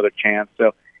Devontae another chance.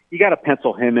 So you got to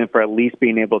pencil him in for at least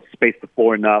being able to space the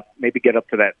floor enough, maybe get up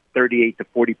to that 38 to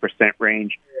 40%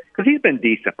 range, because he's been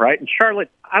decent, right? And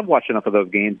Charlotte, I've watched enough of those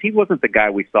games. He wasn't the guy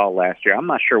we saw last year. I'm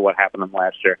not sure what happened to him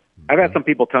last year. I've had some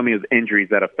people tell me it was injuries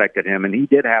that affected him, and he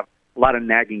did have a lot of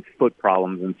nagging foot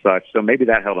problems and such, so maybe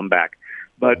that held him back.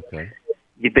 But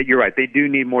you're right. They do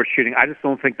need more shooting. I just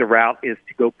don't think the route is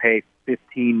to go pay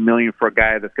 $15 million for a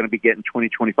guy that's going to be getting 20,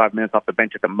 25 minutes off the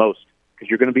bench at the most, because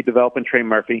you're going to be developing Trey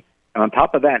Murphy. And on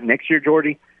top of that, next year,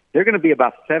 Jordy, they're going to be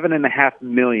about $7.5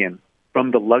 million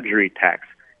from the luxury tax.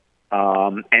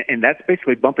 And that's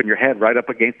basically bumping your head right up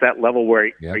against that level where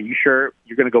are you sure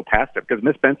you're going to go past it? Because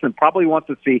Miss Benson probably wants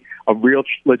to see a real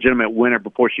legitimate winner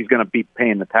before she's going to be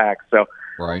paying the tax. So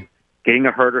getting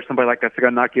a Hurt or somebody like that's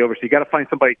going to knock you over. So you got to find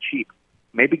somebody cheap.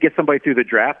 Maybe get somebody through the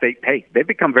draft. They've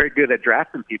become very good at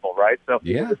drafting people, right? So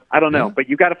I don't know, but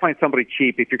you got to find somebody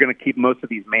cheap if you're going to keep most of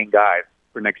these main guys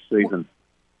for next season.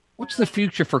 What's the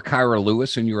future for Kira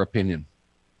Lewis, in your opinion?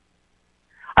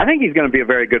 I think he's going to be a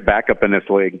very good backup in this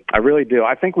league. I really do.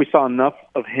 I think we saw enough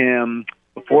of him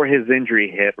before his injury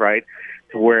hit, right,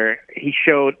 to where he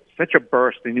showed such a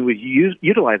burst, and he was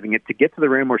utilizing it to get to the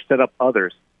rim or set up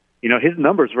others. His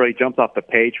numbers really jumped off the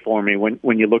page for me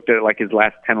when you looked at it, like his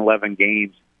last 10, 11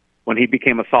 games when he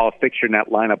became a solid fixture in that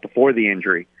lineup before the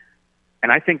injury.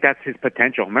 And I think that's his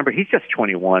potential. Remember, he's just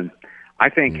 21. I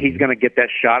think he's going to get that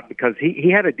shot because he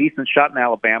had a decent shot in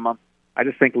Alabama. I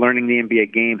just think learning the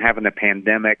NBA game, having a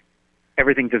pandemic,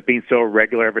 everything just being so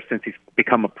irregular ever since he's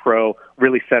become a pro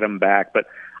really set him back. But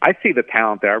I see the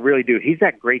talent there. I really do. He's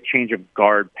that great change of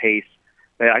guard pace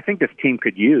that I think this team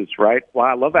could use, right? While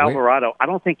I love Alvarado, I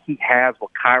don't think he has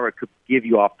what Kira could give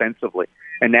you offensively.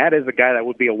 And that is a guy that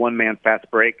would be a one-man fast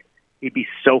break. He'd be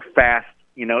so fast.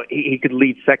 He could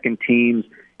lead second teams.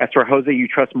 As for Jose, you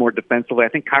trust more defensively. I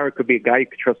think Kira could be a guy you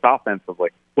could trust offensively,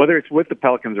 whether it's with the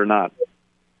Pelicans or not.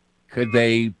 Could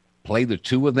they play the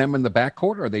two of them in the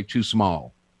backcourt, or are they too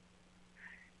small?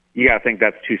 You got to think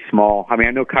that's too small. I mean,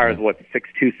 I know Kyra's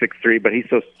 6'2", 6'3", but he's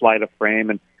so slight of frame.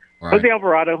 And Jose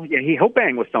Alvarado, he'll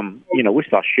bang with some, we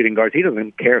saw shooting guards. He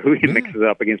doesn't care who he mixes it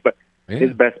up against, but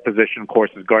his best position, of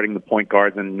course, is guarding the point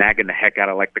guards and nagging the heck out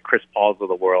of like the Chris Pauls of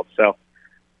the world. So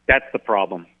that's the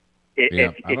problem.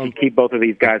 If you keep both of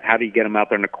these guys, how do you get them out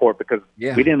there in the court? Because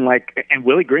we didn't like, and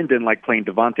Willie Green didn't like playing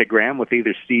Devontae Graham with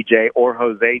either CJ or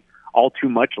Jose all too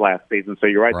much last season. So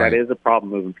you're right. That is a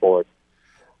problem moving forward.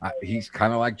 He's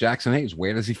kind of like Jackson Hayes.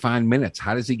 Where does he find minutes?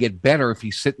 How does he get better if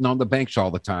he's sitting on the bench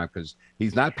all the time? Because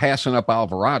he's not passing up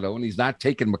Alvarado and he's not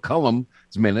taking McCollum's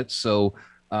minutes. So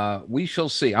we shall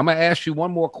see. I'm going to ask you one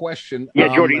more question.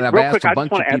 Yeah, Jordy, real quick, I just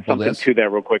want to add something to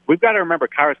that real quick. We've got to remember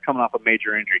Kyra's coming off a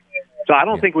major injury. So I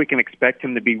don't think we can expect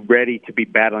him to be ready to be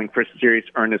battling for serious,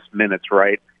 earnest minutes,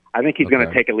 right? I think he's going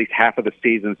to take at least half of the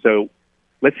season. So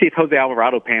let's see if Jose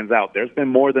Alvarado pans out. There's been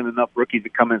more than enough rookies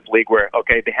that come in this league where,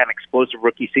 they had an explosive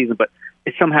rookie season, but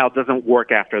it somehow doesn't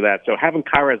work after that. So having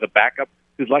Kira as a backup,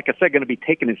 who's, like I said, going to be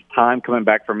taking his time coming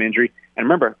back from injury. And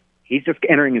remember, he's just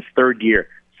entering his third year.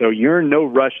 So you're in no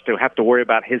rush to have to worry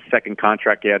about his second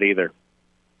contract yet either.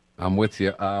 I'm with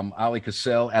you. Ali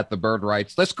Cassell at the Bird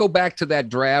Rights. Let's go back to that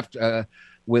draft.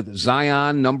 with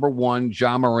Zion number 1,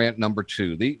 Ja Morant number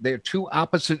 2. They're two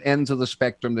opposite ends of the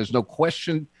spectrum. There's no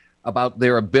question about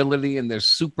their ability and their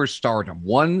superstardom.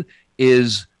 One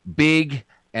is big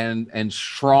and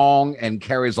strong and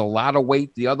carries a lot of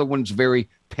weight. The other one's very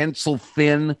pencil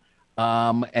thin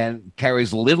and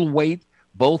carries little weight.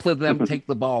 Both of them take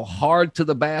the ball hard to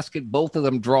the basket. Both of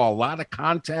them draw a lot of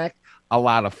contact, a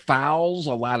lot of fouls,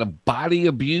 a lot of body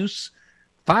abuse.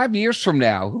 5 years from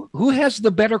now, who has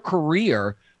the better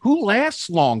career? Who lasts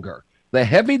longer, the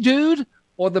heavy dude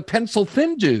or the pencil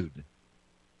thin dude?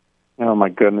 Oh, my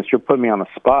goodness. You're putting me on the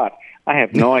spot. I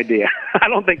have no idea. I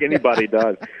don't think anybody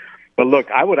does. But,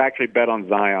 look, I would actually bet on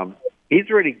Zion. He's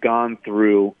already gone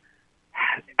through,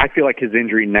 I feel like, his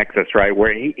injury nexus, right,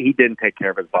 where he didn't take care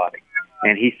of his body.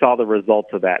 And he saw the results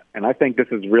of that. And I think this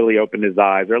has really opened his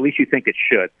eyes, or at least you think it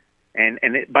should. And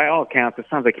by all accounts, it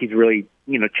sounds like he's really,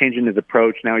 changing his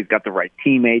approach. Now he's got the right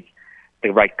teammates,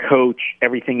 the right coach,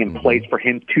 everything in place for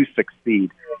him to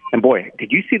succeed. And, boy,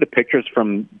 did you see the pictures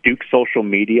from Duke's social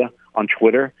media on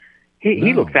Twitter?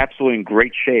 He looks absolutely in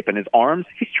great shape. And his arms,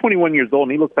 he's 21 years old,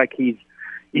 and he looks like he's,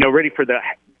 ready for the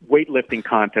weightlifting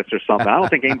contest or something. I don't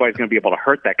think anybody's going to be able to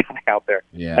hurt that guy out there.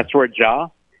 Yeah. That's where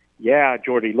Yeah,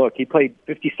 Jordy, look, he played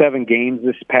 57 games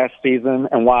this past season,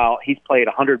 and while he's played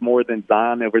 100 more than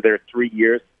Zion over their 3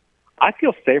 years, I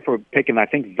feel safer picking, I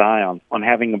think, Zion on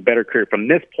having a better career from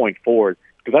this point forward,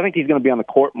 because I think he's going to be on the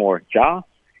court more. Ja,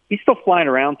 he's still flying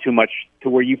around too much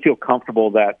to where you feel comfortable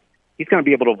that he's going to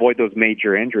be able to avoid those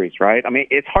major injuries, right? I mean,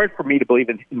 it's hard for me to believe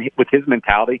with his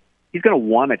mentality, he's going to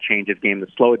want to change his game to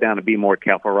slow it down and be more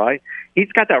careful, right?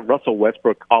 He's got that Russell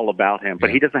Westbrook all about him,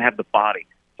 but he doesn't have the body.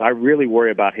 I really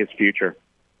worry about his future.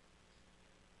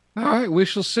 All right, we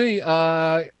shall see.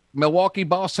 Milwaukee,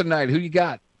 Boston night. Who you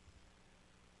got?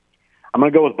 I'm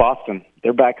going to go with Boston.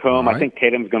 They're back home. Right. I think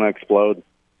Tatum's going to explode.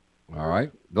 All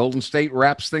right. Golden State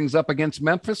wraps things up against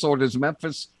Memphis, or does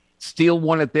Memphis steal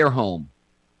one at their home?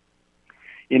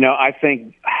 I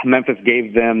think Memphis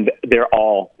gave them their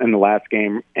all in the last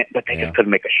game, but they just couldn't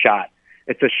make a shot.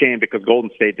 It's a shame because Golden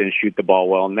State didn't shoot the ball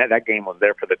well, and that game was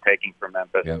there for the taking for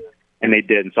Memphis. Yeah. And they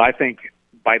did. And so I think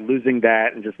by losing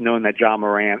that and just knowing that Ja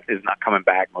Morant is not coming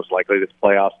back most likely this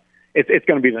playoffs, it's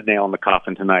going to be the nail in the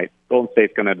coffin tonight. Golden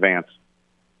State's going to advance.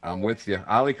 I'm with you.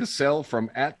 Ali Cassell from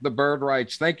At the Bird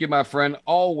Writes. Thank you, my friend.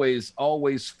 Always,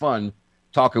 always fun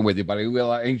talking with you, buddy.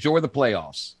 We'll enjoy the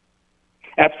playoffs.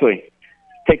 Absolutely.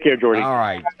 Take care, Jordy. All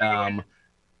right.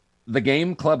 The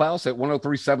Game Clubhouse at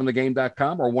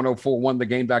 1037thegame.com or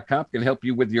 1041thegame.com can help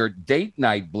you with your date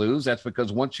night blues. That's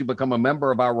because once you become a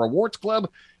member of our rewards club,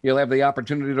 you'll have the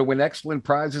opportunity to win excellent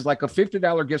prizes like a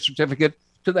 $50 gift certificate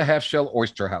to the Half Shell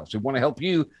Oyster House. We want to help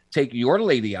you take your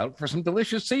lady out for some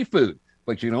delicious seafood,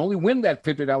 but you can only win that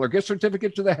 $50 gift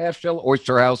certificate to the Half Shell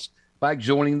Oyster House by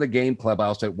joining the Game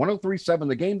Clubhouse at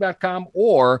 1037thegame.com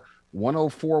or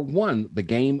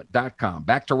 1041thegame.com.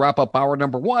 Back to wrap up hour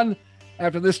number 1.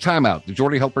 After this timeout, the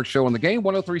Jordy Hultberg Show on the Game,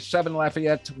 1037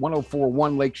 Lafayette,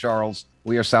 1041 Lake Charles.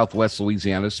 We are Southwest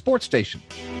Louisiana's sports station.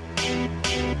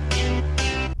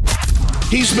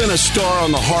 He's been a star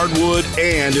on the hardwood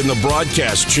and in the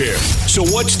broadcast chair. So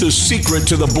what's the secret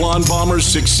to the Blonde Bomber's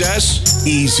success?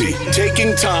 Easy.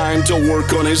 Taking time to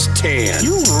work on his tan.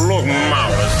 You look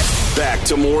marvelous. Back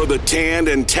to more of the tanned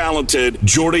and talented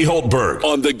Jordy Hultberg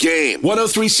on the Game.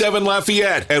 1037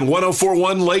 Lafayette and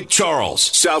 1041 Lake Charles,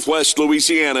 Southwest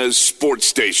Louisiana's sports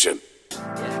station.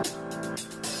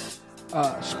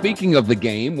 Speaking of the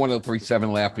Game,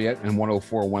 1037 Lafayette and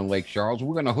 1041 Lake Charles,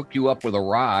 we're going to hook you up with a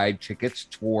ride tickets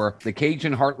for the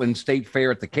Cajun Heartland State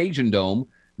Fair at the Cajun Dome,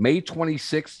 May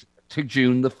 26th to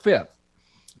June the 5th.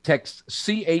 Text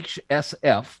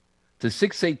CHSF to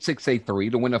 68683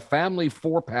 to win a family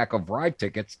 4-pack of ride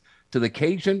tickets to the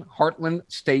Cajun Heartland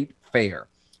State Fair.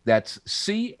 That's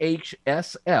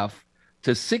CHSF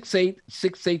to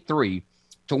 68683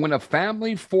 to win a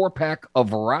family 4-pack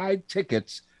of ride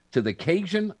tickets to the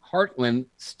Cajun Heartland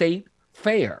State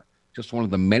Fair. Just one of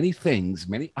the many things,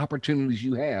 many opportunities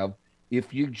you have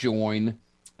if you join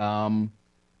the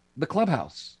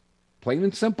clubhouse. Plain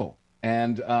and simple.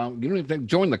 And you don't even have to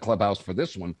join the clubhouse for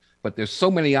this one, but there's so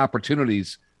many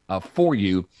opportunities for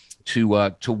you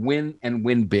to win and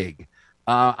win big.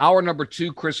 Hour number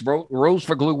 2, Chris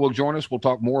Roseverglue will join us. We'll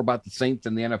talk more about the Saints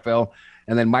and the NFL.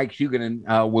 And then Mike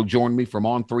Huguenin will join me from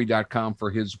On3.com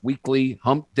for his weekly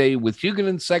Hump Day with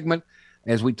Huguenin segment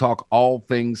as we talk all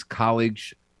things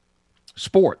college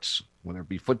sports, whether it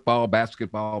be football,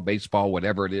 basketball, baseball,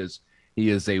 whatever it is. He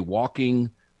is a walking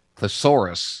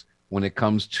thesaurus when it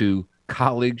comes to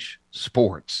college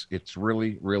sports. It's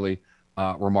really, really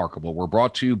remarkable. We're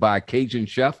brought to you by Cajun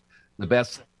Chef, the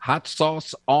best hot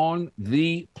sauce on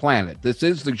the planet. This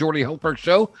is the Jordy Hultberg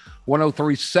Show,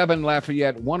 103.7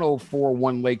 Lafayette,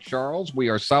 104.1 Lake Charles. We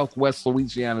are Southwest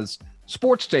Louisiana's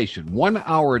sports station. 1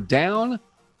 hour down,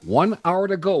 1 hour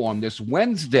to go on this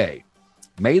Wednesday,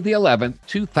 May the 11th,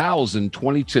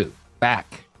 2022.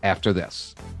 Back after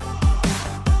this.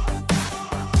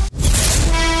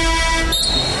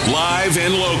 Live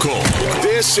and local.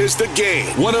 This is The Game.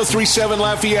 103.7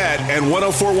 Lafayette and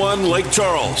 104.1 Lake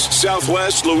Charles.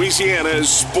 Southwest Louisiana's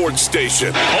sports station.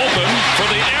 Open for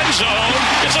the end zone.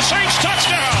 It's a Saints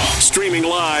touchdown. Streaming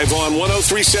live on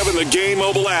 103.7 The Game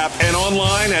mobile app and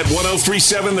online at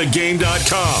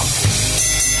 1037thegame.com.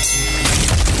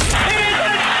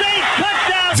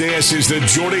 This is the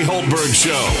Jordy Hultberg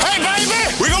Show. Hey, baby,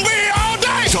 we're going to be here all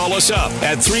day. Call us up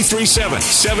at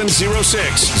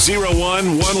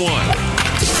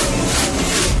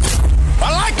 337-706-0111.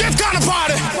 I like this kind of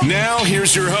party. Now,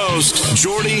 here's your host,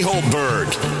 Jordy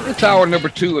Hultberg. It's hour number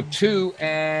 2 of 2,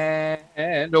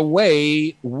 and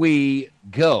away we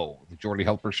go. The Jordy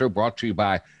Hultberg Show brought to you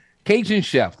by Cajun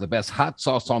Chef, the best hot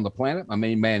sauce on the planet. My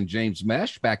main man, James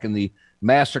Mesh, back in the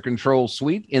Master Control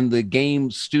Suite in the Game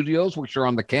Studios, which are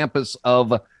on the campus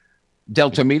of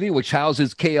Delta Media, which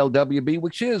houses KLWB,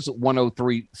 which is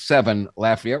 103.7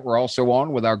 Lafayette. We're also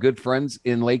on with our good friends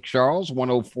in Lake Charles,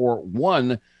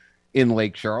 104.1 in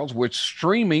Lake Charles. We're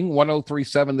streaming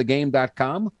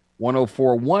 1037thegame.com,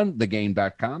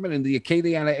 1041thegame.com, and in the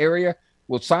Acadiana area,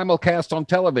 we'll simulcast on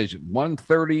television,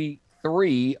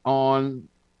 133 on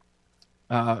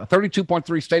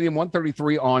 32.3 Stadium,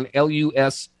 133 on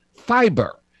LUS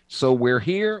Fiber. So we're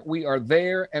here, we are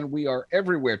there, and we are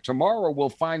everywhere. Tomorrow we'll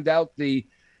find out the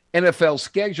NFL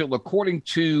schedule according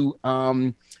to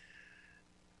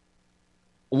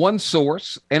one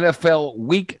source, NFL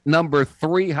week number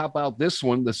 3. How about this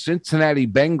one? The Cincinnati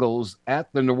Bengals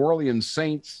at the New Orleans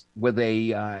Saints with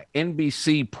a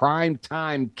NBC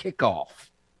primetime kickoff.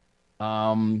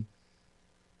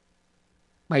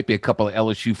 Might be a couple of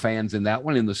LSU fans in that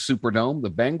one in the Superdome.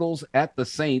 The Bengals at the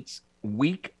Saints,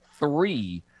 week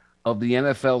 3 of the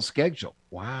NFL schedule.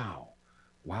 Wow.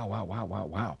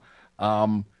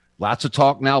 Lots of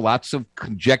talk now, lots of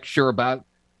conjecture about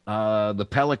the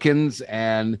Pelicans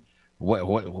and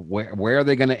where are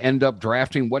they going to end up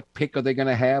drafting? What pick are they going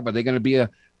to have? Are they going to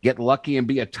get lucky and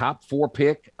be a top 4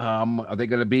 pick? Are they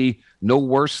going to be no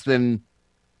worse than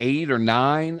 8 or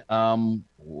 9?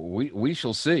 We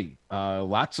shall see.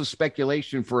 Lots of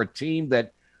speculation for a team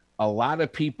that a lot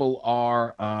of people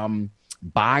are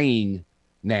buying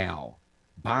now,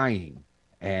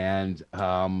 and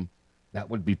that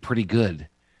would be pretty good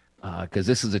because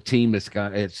this is a team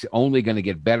it's only going to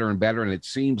get better and better, and it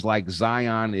seems like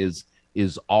Zion is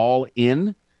all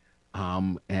in,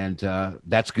 and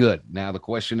that's good. Now the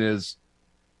question is,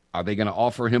 are they going to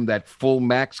offer him that full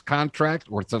max contract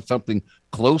or something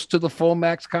close to the full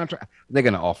max contract? They're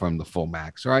going to offer him the full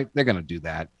max, right? They're going to do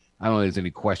that. I don't think there's any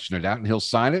question of that, and he'll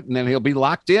sign it, and then he'll be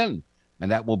locked in,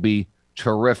 and that will be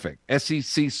terrific.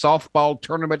 SEC softball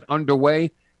tournament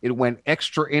underway. It went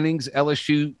extra innings.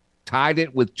 LSU tied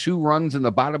it with 2 runs in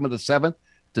the bottom of the 7th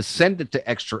to send it to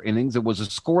extra innings. It was a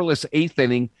scoreless 8th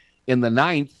inning. In the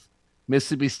 9th,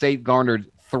 Mississippi State garnered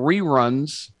 3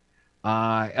 runs.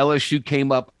 LSU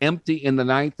came up empty in the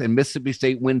 9th, and Mississippi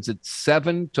State wins it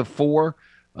 7-4.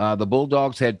 The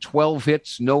Bulldogs had 12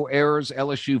 hits, no errors.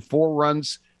 LSU 4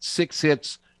 runs, 6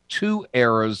 hits, 2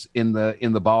 errors in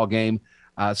the ball game.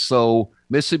 So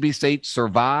Mississippi State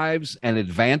survives and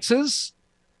advances.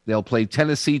 They'll play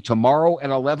Tennessee tomorrow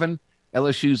at 11.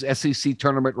 LSU's SEC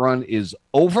tournament run is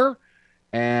over,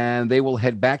 and they will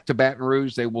head back to Baton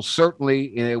Rouge. They will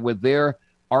certainly, with their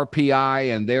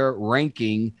RPI and their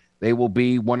ranking, they will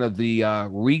be one of the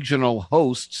regional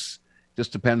hosts.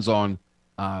 Just depends on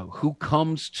who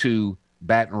comes to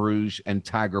Baton Rouge and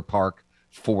Tiger Park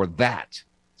for that.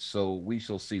 So we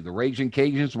shall see. The Raging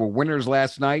Cajuns were winners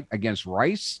last night against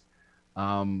Rice.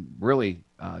 Really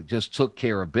just took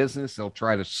care of business. They'll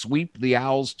try to sweep the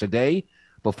Owls today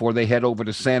before they head over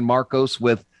to San Marcos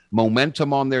with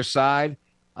momentum on their side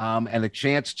and a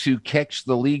chance to catch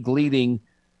the league-leading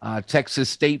Texas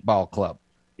State Ball Club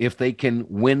if they can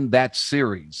win that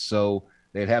series. So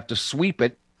they'd have to sweep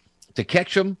it to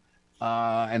catch them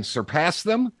and surpass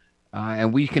them,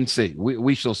 and we can see.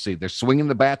 We shall see. They're swinging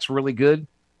the bats really good.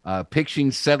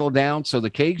 Pitching settled down. So the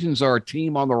Cajuns are a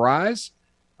team on the rise,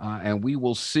 and we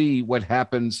will see what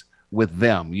happens with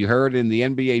them. You heard in the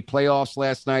NBA playoffs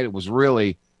last night, it was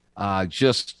really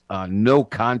just no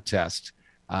contest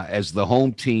as the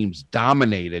home teams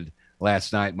dominated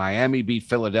last night. Miami beat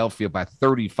Philadelphia by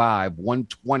 35,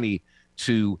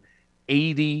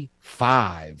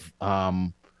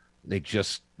 120-85. They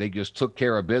just took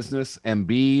care of business.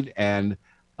 Embiid and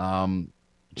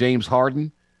James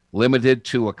Harden limited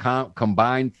to a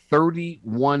combined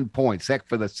 31 points. Heck,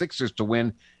 for the Sixers to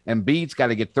win, Embiid's got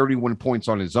to get 31 points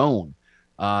on his own.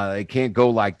 They can't go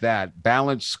like that.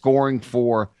 Balanced scoring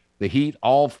for the Heat,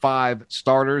 all 5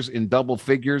 starters in double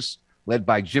figures, led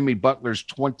by Jimmy Butler's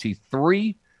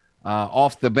 23.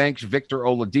 Off the bench, Victor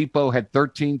Oladipo had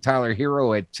 13. Tyler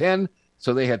Hero had 10.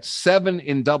 So they had 7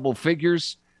 in double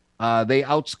figures. They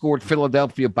outscored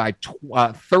Philadelphia by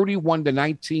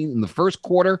 31-19 in the first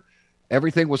quarter.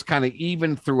 Everything was kind of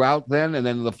even throughout then. And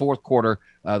then in the fourth quarter,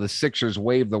 the Sixers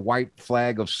waved the white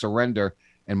flag of surrender,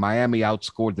 and Miami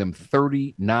outscored them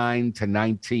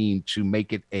 39-19 to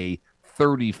make it a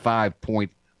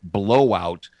 35-point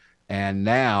blowout. And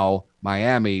now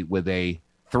Miami with a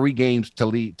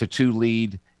 3-2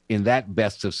 lead in that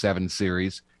best-of-7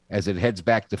 series as it heads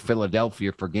back to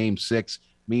Philadelphia for Game 6.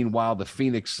 Meanwhile, the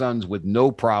Phoenix Suns with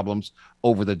no problems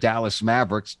over the Dallas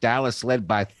Mavericks. Dallas led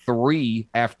by 3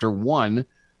 after 1.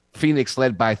 Phoenix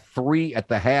led by 3 at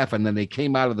the half, and then they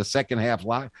came out of the second half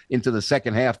into the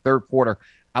second half, third quarter,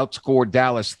 outscored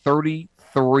Dallas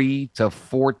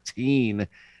 33-14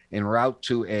 en route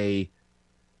to a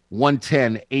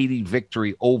 110-80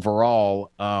 victory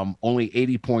overall. Only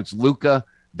 80 points. Luka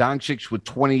Doncic with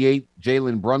 28,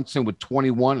 Jalen Brunson with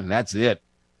 21, and that's it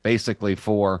basically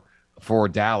for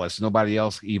Dallas. Nobody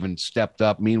else even stepped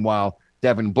up. Meanwhile,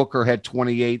 Devin Booker had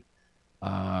 28,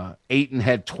 Ayton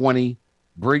had 20,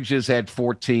 Bridges had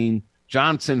 14,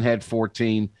 Johnson had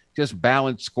 14. Just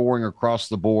balanced scoring across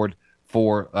the board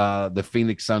for the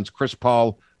Phoenix Suns. Chris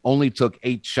Paul only took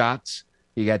 8 shots.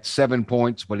 He got 7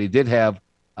 points, but he did have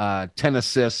 10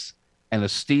 assists and a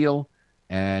steal.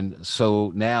 And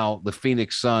so now the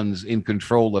Phoenix Suns in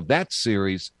control of that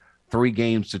series,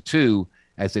 3-2,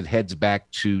 as it heads back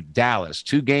to Dallas.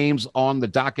 2 games on the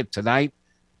docket tonight.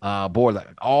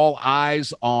 All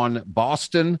eyes on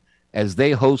Boston as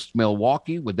they host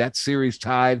Milwaukee with that series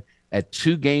tied at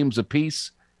 2 games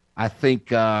apiece. I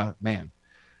think,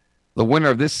 the winner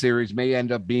of this series may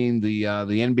end up being the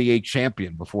NBA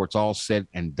champion before it's all said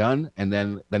and done. And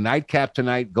then the nightcap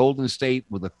tonight, Golden State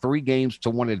with a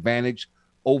 3-1 advantage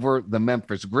over the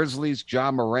Memphis Grizzlies.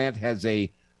 Ja Morant has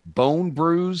a bone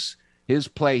bruise. He's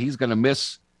going to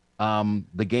miss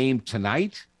the game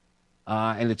tonight,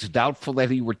 and it's doubtful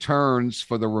that he returns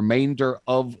for the remainder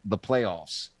of the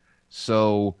playoffs.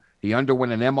 So he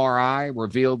underwent an MRI,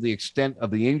 revealed the extent of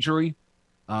the injury,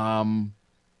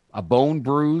 a bone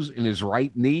bruise in his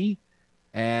right knee,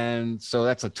 and so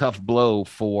that's a tough blow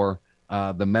for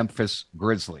the Memphis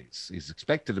Grizzlies. He's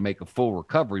expected to make a full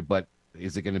recovery, but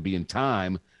is it going to be in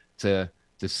time to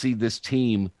see this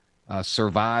team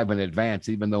survive and advance,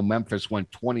 even though Memphis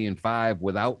went 20-5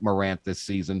 without Morant this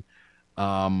season?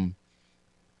 They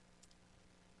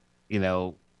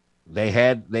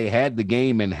had the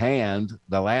game in hand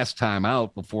the last time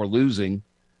out before losing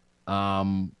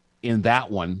in that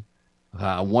one,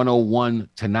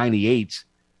 101-98.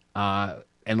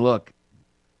 And look,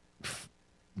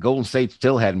 Golden State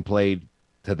still hadn't played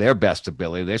to their best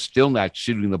ability. They're still not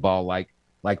shooting the ball like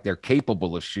they're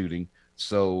capable of shooting.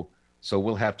 So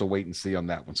we'll have to wait and see on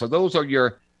that one. So those are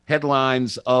your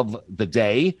headlines of the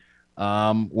day.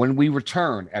 When we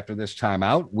return after this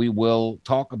timeout, we will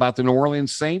talk about the New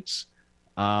Orleans Saints.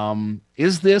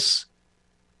 Is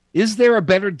there a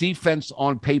better defense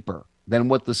on paper than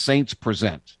what the Saints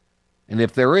present? And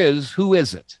if there is, who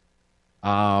is it?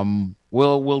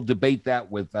 We'll debate that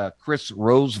with Chris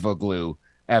Rosevoglu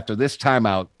after this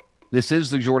timeout. This is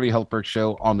the Jordy Hultberg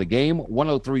Show on the Game,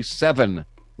 103.7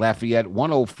 Lafayette,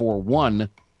 104.1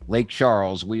 Lake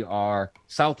Charles. We are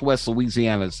Southwest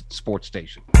Louisiana's sports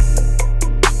station.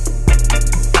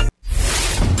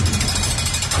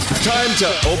 Time to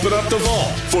open up the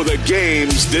vault for the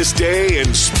games this day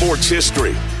in sports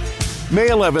history. May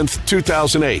 11th,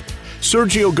 2008.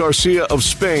 Sergio Garcia of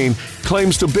Spain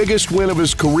claims the biggest win of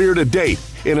his career to date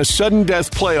in a sudden death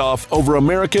playoff over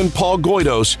American Paul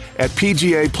Goydos at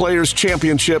PGA Players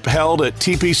Championship held at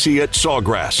TPC at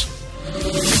Sawgrass.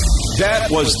 That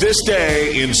was this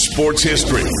day in sports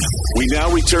history. We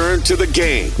now return to the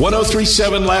Game.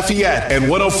 103.7 Lafayette and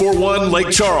 104.1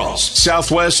 Lake Charles,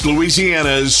 Southwest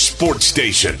Louisiana's sports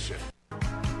station.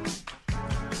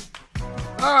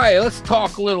 All right, let's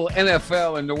talk a little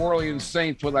NFL and New Orleans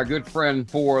Saints with our good friend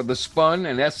for The Spun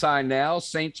and SI Now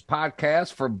Saints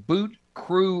podcast for Boot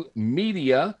Crew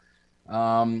Media.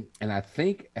 And I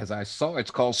think, as I saw,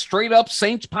 it's called Straight Up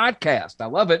Saints Podcast. I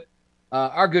love it.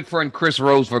 Our good friend Chris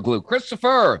Rosevoglu.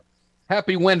 Christopher,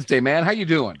 happy Wednesday, man. How you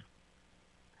doing?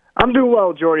 I'm doing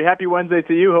well, Jordy. Happy Wednesday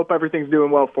to you. Hope everything's doing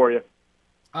well for you.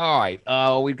 All right.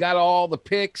 We've got all the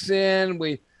picks in.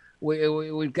 We've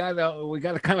got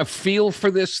to kind of feel for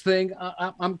this thing.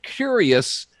 I'm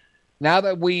curious now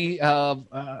that we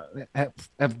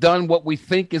have done what we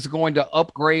think is going to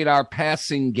upgrade our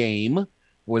passing game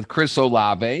with Chris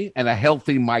Olave and a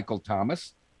healthy Michael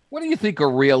Thomas. What do you think are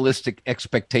realistic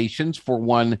expectations for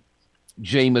one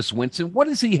Jameis Winston? What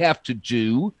does he have to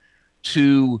do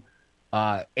to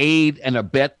aid and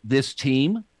abet this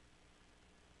team?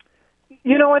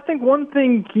 I think one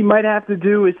thing he might have to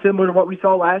do is similar to what we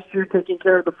saw last year, taking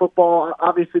care of the football.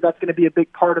 Obviously, that's going to be a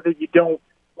big part of it. You don't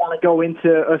want to go into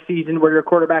a season where your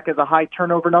quarterback has a high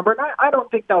turnover number. And I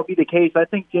don't think that will be the case. I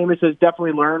think Jameis has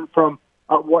definitely learned from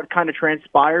what kind of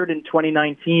transpired in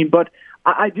 2019. But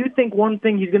I do think one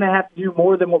thing he's going to have to do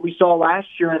more than what we saw last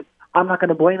year, and I'm not going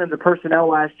to blame him, the personnel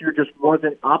last year just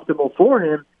wasn't optimal for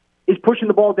him, is pushing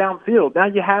the ball downfield. Now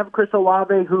you have Chris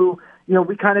Olave, who,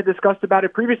 we kind of discussed about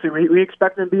it previously. We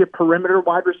expect him to be a perimeter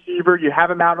wide receiver. You have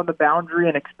him out on the boundary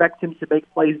and expect him to make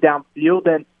plays downfield,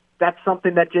 and that's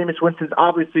something that Jameis Winston's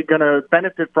obviously going to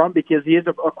benefit from because he is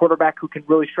a quarterback who can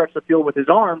really stretch the field with his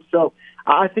arms. So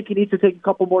I think he needs to take a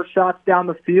couple more shots down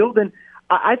the field, and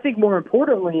I think more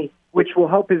importantly, which will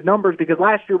help his numbers, because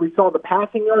last year we saw the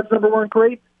passing yards number weren't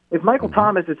great. If Michael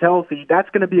Thomas is healthy, that's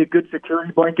going to be a good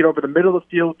security blanket over the middle of the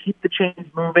field, keep the chains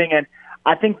moving. And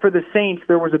I think for the Saints,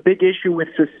 there was a big issue with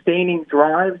sustaining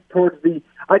drives towards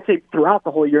I'd say throughout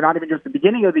the whole year, not even just the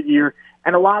beginning of the year.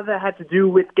 And a lot of that had to do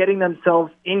with getting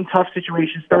themselves in tough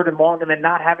situations, third and long, and then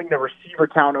not having the receiver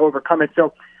count overcome it.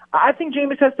 So I think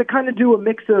Jameis has to kind of do a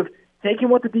mix of taking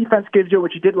what the defense gives you,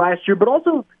 which he did last year, but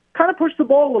also kind of push the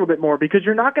ball a little bit more, because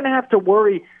you're not going to have to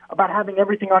worry about having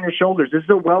everything on your shoulders. This is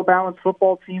a well-balanced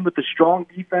football team with a strong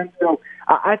defense. So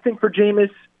I think for Jameis,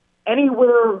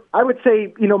 anywhere, I would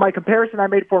say, my comparison I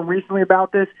made for him recently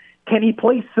about this, can he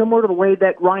play similar to the way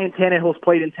that Ryan Tannehill's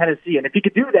played in Tennessee? And if he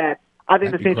could do that, I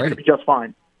think the Saints are going to be just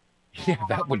fine. Yeah,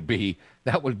 that would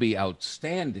be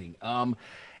outstanding.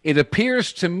 It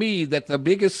appears to me that the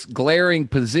biggest glaring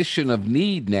position of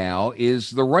need now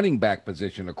is the running back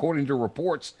position. According to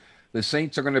reports, the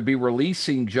Saints are going to be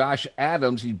releasing Josh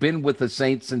Adams. He's been with the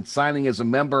Saints since signing as a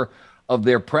member of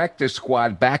their practice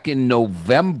squad back in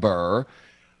November.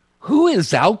 Who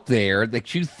is out there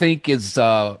that you think is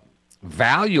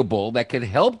valuable that could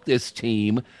help this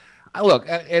team? Look,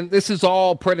 and this is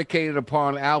all predicated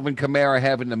upon Alvin Kamara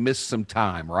having to miss some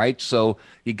time, right? So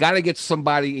you got to get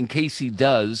somebody in case he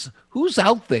does. Who's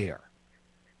out there?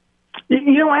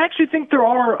 I actually think there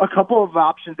are a couple of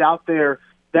options out there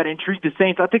that intrigue the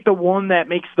Saints. I think the one that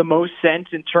makes the most sense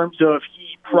in terms of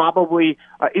he probably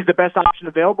is the best option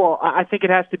available, I think it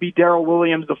has to be Darrell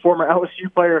Williams, the former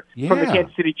LSU player from the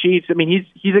Kansas City Chiefs. I mean,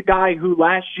 he's a guy who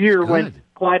last year when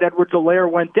Clyde Edwards-Helaire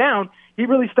went down, he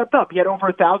really stepped up. He had over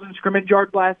 1,000 scrimmage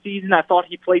yards last season. I thought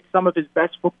he played some of his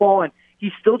best football, and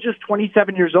he's still just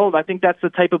 27 years old. I think that's the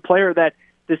type of player that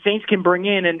the Saints can bring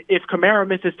in, and if Kamara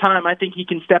misses time, I think he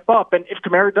can step up. And if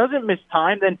Kamara doesn't miss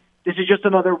time, then this is just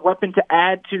another weapon to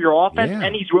add to your offense,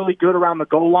 and he's really good around the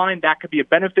goal line. That could be a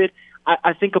benefit.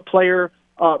 I think a player,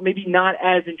 maybe not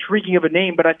as intriguing of a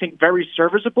name, but I think very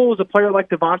serviceable, is a player like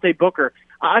Devontae Booker.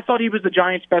 I thought he was the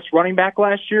Giants' best running back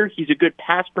last year. He's a good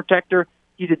pass protector.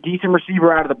 He's a decent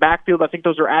receiver out of the backfield. I think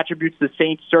those are attributes the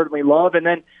Saints certainly love. And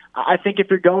then I think if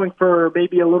you're going for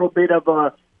maybe a little bit of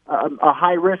a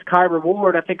high-risk,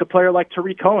 high-reward, I think a player like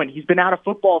Tariq Cohen. He's been out of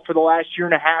football for the last year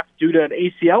and a half due to an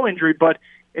ACL injury, but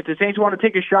if the Saints want to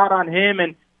take a shot on him,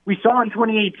 and we saw in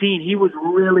 2018 he was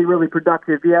really, really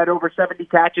productive. He had over 70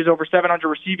 catches, over 700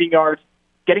 receiving yards.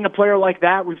 Getting a player like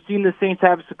that, we've seen the Saints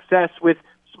have success with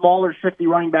smaller, shifty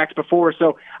running backs before.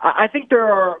 So I think there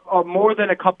are more than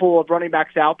a couple of running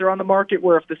backs out there on the market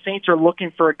where if the Saints are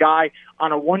looking for a guy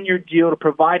on a one-year deal to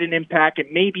provide an impact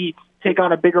and maybe take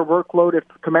on a bigger workload if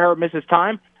Kamara misses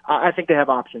time, I think they have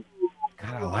options.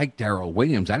 God, I like Darrell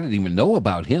Williams. I didn't even know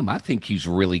about him. I think he's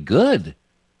really good.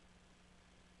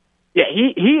 Yeah,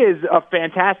 he is a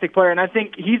fantastic player, and I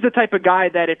think he's the type of guy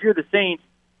that if you're the Saints,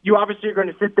 you obviously are going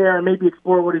to sit there and maybe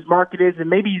explore what his market is, and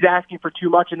maybe he's asking for too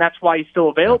much, and that's why he's still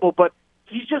available. But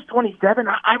he's just 27.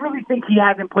 I really think he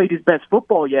hasn't played his best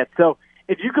football yet. So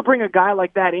if you could bring a guy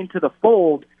like that into the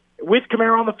fold, with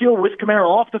Kamara on the field, with Kamara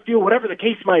off the field, whatever the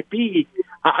case might be,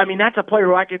 I mean, that's a player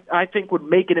who I think would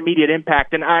make an immediate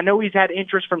impact. And I know he's had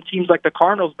interest from teams like the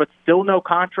Cardinals, but still no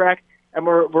contract, and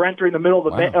we're entering the middle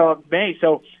of May.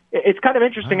 So it's kind of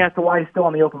interesting as to why he's still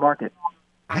on the open market.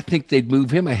 I think they'd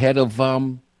move him ahead of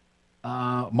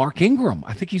Mark Ingram.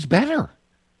 I think he's better.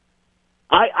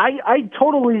 I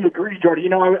totally agree, Jordy.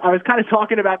 I was kind of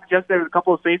talking about this yesterday with a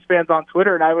couple of Saints fans on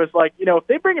Twitter, and I was like, if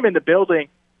they bring him in the building,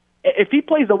 if he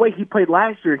plays the way he played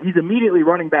last year, he's immediately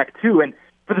running back 2. And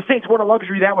for the Saints, what a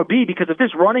luxury that would be, because if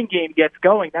this running game gets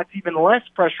going, that's even less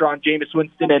pressure on Jameis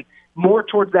Winston and more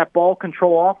towards that ball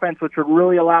control offense, which would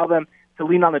really allow them to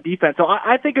lean on the defense. So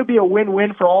I think it would be a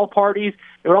win-win for all parties.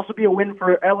 It would also be a win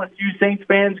for LSU Saints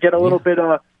fans, get a little bit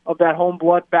of that home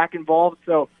blood back involved.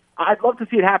 So I'd love to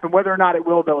see it happen. Whether or not it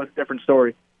will, though, is a different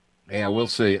story. Yeah, we'll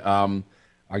see.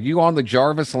 Are you on the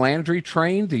Jarvis Landry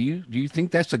train? Do you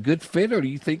think that's a good fit, or do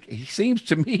you think he seems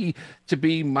to me to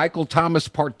be Michael Thomas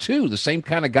Part 2, the same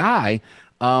kind of guy?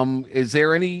 Is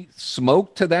there any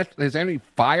smoke to that? Is there any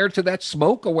fire to that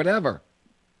smoke or whatever?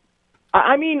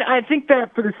 I mean, I think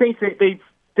that for the Saints, they've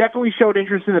definitely showed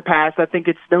interest in the past. I think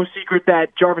it's no secret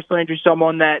that Jarvis Landry is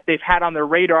someone that they've had on their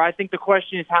radar. I think the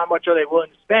question is how much are they willing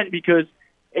to spend, because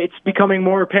it's becoming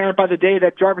more apparent by the day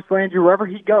that Jarvis Landry, wherever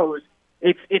he goes,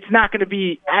 it's not going to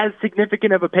be as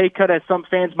significant of a pay cut as some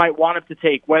fans might want him to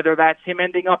take, whether that's him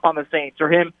ending up on the Saints or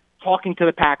him talking to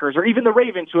the Packers or even the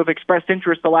Ravens, who have expressed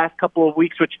interest the last couple of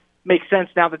weeks, which makes sense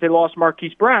now that they lost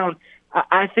Marquise Brown.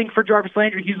 I think for Jarvis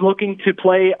Landry, he's looking to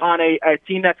play on a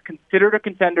team that's considered a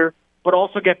contender, but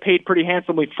also get paid pretty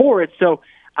handsomely for it. So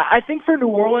I think for New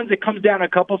Orleans, it comes down to a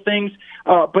couple things,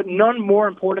 but none more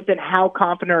important than how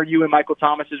confident are you in Michael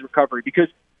Thomas's recovery, because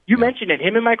you mentioned it.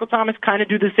 Him and Michael Thomas kind of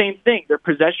do the same thing. They're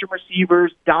possession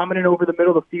receivers, dominant over the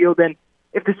middle of the field. And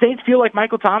if the Saints feel like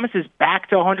Michael Thomas is back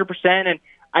to 100%, and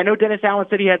I know Dennis Allen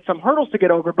said he had some hurdles to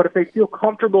get over, but if they feel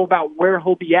comfortable about where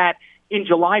he'll be at in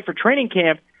July for training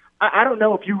camp, I don't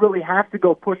know if you really have to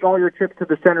go push all your chips to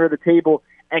the center of the table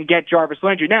and get Jarvis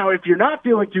Landry. Now, if you're not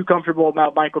feeling too comfortable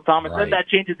about Michael Thomas, then that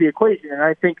changes the equation. And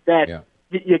I think that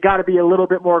you got to be a little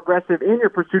bit more aggressive in your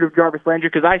pursuit of Jarvis Landry,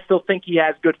 because I still think he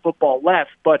has good football left.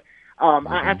 But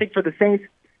I think for the Saints,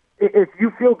 if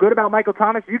you feel good about Michael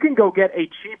Thomas, you can go get a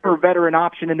cheaper veteran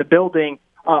option in the building,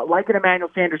 like an Emmanuel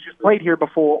Sanders who's played here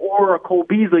before, or a Cole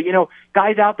Beasley. You know,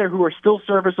 guys out there who are still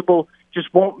serviceable,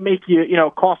 just won't make you,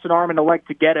 cost an arm and a leg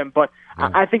to get him. But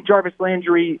I think Jarvis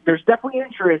Landry, there's definitely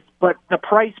interest, but the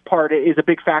price part is a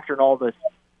big factor in all this.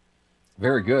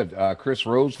 Very good. Chris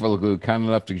Roseville, kind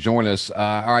enough to join us.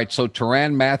 All right, so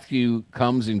Tyrann Mathieu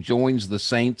comes and joins the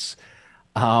Saints.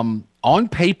 On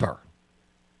paper,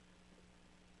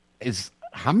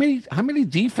 how many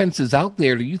defenses out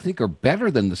there do you think are better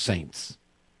than the Saints?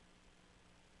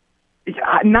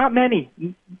 Not many.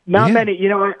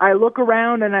 Many. I look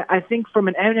around, and I think from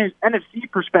an NFC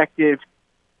perspective,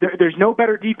 there's no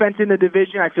better defense in the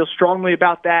division. I feel strongly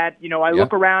about that. I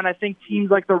look around, I think teams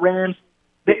like the Rams,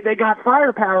 they got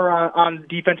firepower on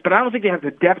defense, but I don't think they have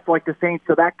the depth like the Saints,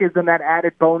 so that gives them that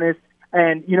added bonus.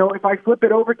 And, if I flip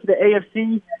it over to the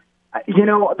AFC,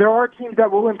 there are teams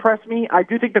that will impress me. I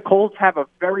do think the Colts have a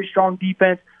very strong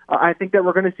defense. I think that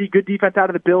we're going to see good defense out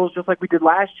of the Bills, just like we did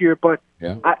last year. But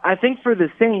I think for the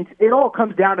Saints, it all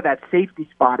comes down to that safety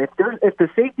spot. If the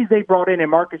safeties they brought in, and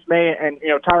Marcus May and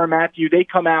Tyrann Mathieu, they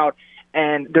come out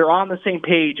and they're on the same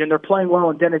page and they're playing well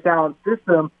in Dennis Allen's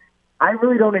system, I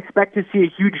really don't expect to see a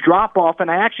huge drop-off,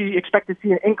 and I actually expect to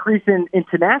see an increase in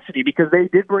tenacity, because they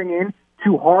did bring in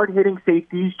two hard-hitting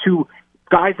safeties, two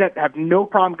guys that have no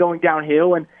problem going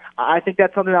downhill, and I think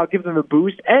that's something that'll give them a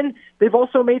boost. And they've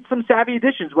also made some savvy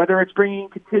additions, whether it's bringing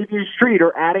Kentavious Street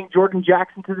or adding Jordan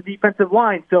Jackson to the defensive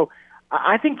line. So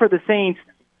I think for the Saints,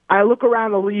 I look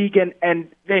around the league, and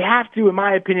they have to, in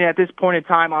my opinion, at this point in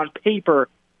time, on paper,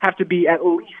 have to be at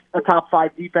least a top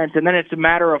 5 defense, and then it's a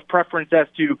matter of preference as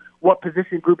to what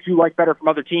position groups you like better from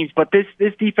other teams. But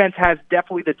this defense has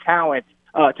definitely the talent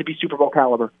to be Super Bowl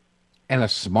caliber. And a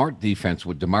smart defense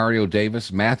with Demario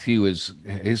Davis. Mathieu,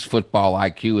 his football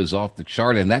IQ is off the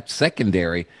chart, and that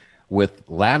secondary with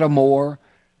Lattimore,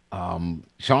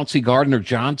 Chauncey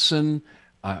Gardner-Johnson,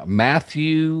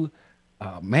 Mathieu,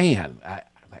 man,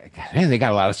 they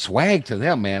got a lot of swag to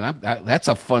them, man. That's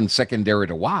a fun secondary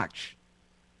to watch.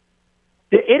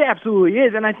 It absolutely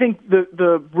is, and I think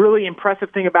the really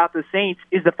impressive thing about the Saints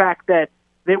is the fact that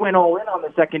they went all in on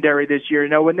the secondary this year.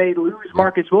 When they lose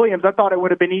Marcus Williams, I thought it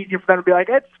would have been easier for them to be like,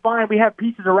 it's fine, we have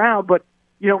pieces around. But,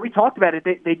 we talked about it.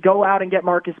 They go out and get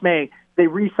Marcus May. They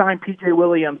re-sign P.J.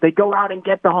 Williams. They go out and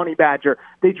get the Honey Badger.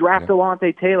 They draft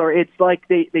Alontae Taylor. It's like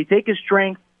they take his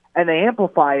strength and they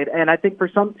amplify it. And I think for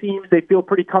some teams, they feel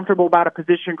pretty comfortable about a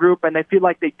position group, and they feel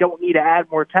like they don't need to add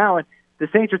more talent. The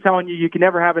Saints are telling you can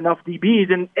never have enough DBs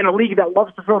in a league that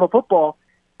loves to throw the football.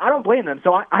 I don't blame them.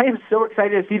 So I am so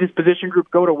excited to see this position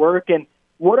group go to work, and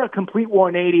what a complete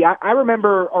 180. I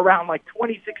remember around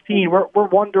 2016, we're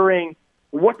wondering,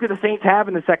 what do the Saints have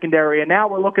in the secondary? And now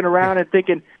we're looking around and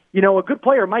thinking, a good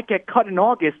player might get cut in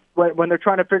August when they're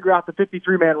trying to figure out the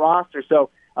 53-man roster. So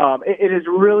it is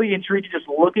really intriguing just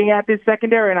looking at this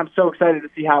secondary, and I'm so excited to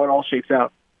see how it all shapes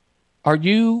out. Are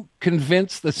you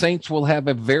convinced the Saints will have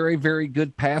a very, very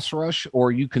good pass rush, or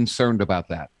are you concerned about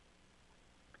that?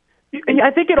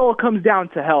 I think it all comes down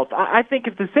to health. I think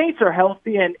if the Saints are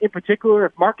healthy, and in particular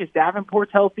if Marcus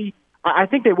Davenport's healthy, I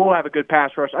think they will have a good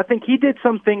pass rush. I think he did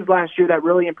some things last year that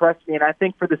really impressed me, and I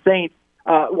think for the Saints,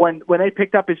 when they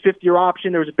picked up his fifth-year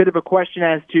option, there was a bit of a question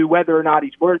as to whether or not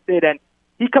he's worth it, and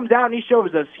he comes out and he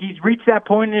shows us he's reached that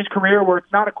point in his career where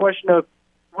it's not a question of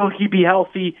will he be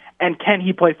healthy and can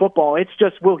he play football. It's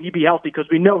just will he be healthy, because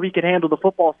we know he can handle the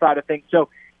football side of things. So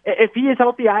if he is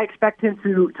healthy, I expect him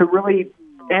to really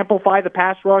amplify the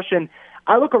pass rush. And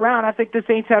I look around, I think the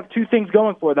Saints have two things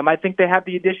going for them. I think they have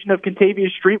the addition of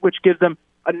Kentavious Street, which gives them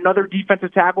another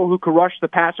defensive tackle who can rush the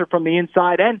passer from the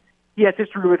inside, and he has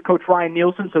history with Coach Ryan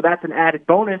Nielsen, so that's an added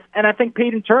bonus. And I think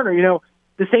Peyton Turner,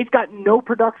 the Saints got no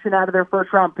production out of their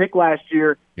first-round pick last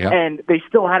year, and they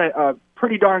still had a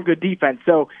pretty darn good defense.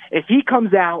 So if he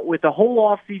comes out with the whole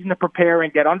offseason to prepare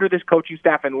and get under this coaching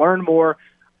staff and learn more,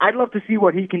 I'd love to see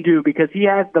what he can do, because he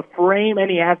has the frame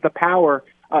and he has the power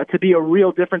to be a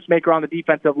real difference maker on the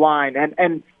defensive line.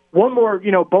 And one more,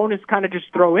 bonus kind of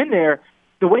just throw in there.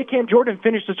 The way Cam Jordan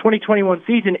finished the 2021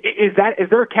 season, is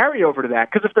there a carryover to that?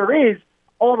 Because if there is,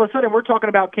 all of a sudden we're talking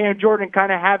about Cam Jordan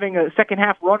kind of having a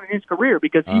second-half run in his career,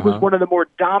 because he was one of the more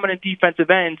dominant defensive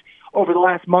ends over the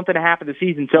last month and a half of the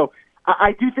season. So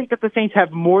I do think that the Saints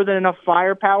have more than enough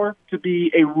firepower to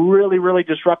be a really, really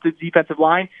disruptive defensive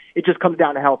line. It just comes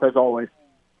down to health, as always.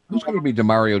 Who's going to be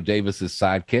Demario Davis's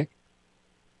sidekick?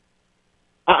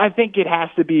 I think it has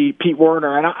to be Pete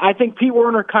Werner. And I think Pete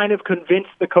Werner kind of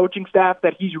convinced the coaching staff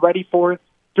that he's ready for it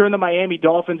during the Miami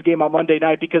Dolphins game on Monday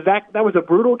night, because that was a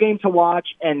brutal game to watch,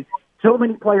 and so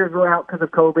many players were out because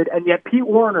of COVID, and yet Pete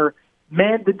Werner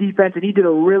manned the defense, and he did a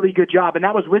really good job, and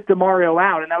that was with DeMario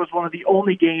out, and that was one of the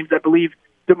only games I believe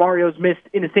DeMario's missed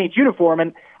in a Saints uniform.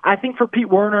 And I think for Pete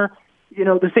Werner,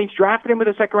 the Saints drafted him with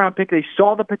a second-round pick. They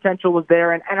saw the potential was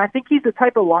there, and I think he's the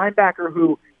type of linebacker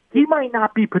who he might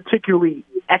not be particularly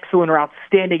excellent or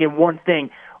outstanding in one thing,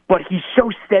 but he's so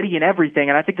steady in everything.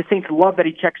 And I think the Saints love that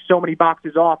he checks so many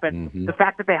boxes off. And the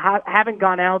fact that they haven't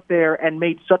gone out there and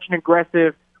made such an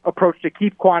aggressive approach to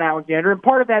keep Quan Alexander, and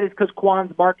part of that is because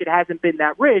Quan's market hasn't been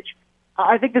that rich,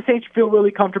 I think the Saints feel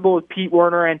really comfortable with Pete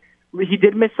Werner. And he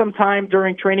did miss some time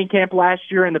during training camp last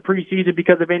year in the preseason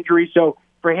because of injury. So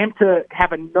for him to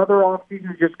have another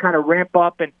offseason, just kind of ramp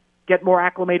up and get more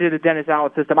acclimated to the Dennis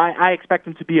Allen system, I expect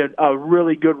him to be a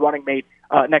really good running mate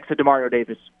next to Demario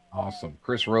Davis. Awesome.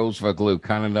 Chris Rosvoglou,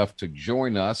 kind enough to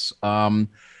join us. The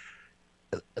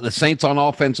Saints on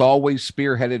offense always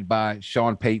spearheaded by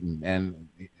Sean Payton, and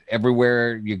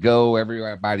everywhere you go,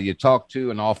 everybody you talk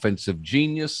to, an offensive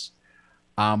genius.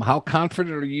 How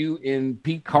confident are you in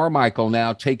Pete Carmichael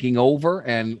now taking over?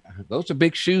 And those are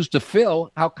big shoes to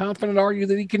fill. How confident are you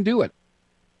that he can do it?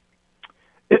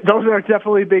 Those are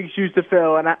definitely big shoes to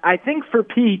fill. And I think for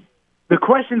Pete, the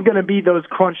question's going to be those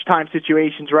crunch time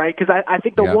situations, right? Because I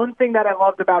think the one thing that I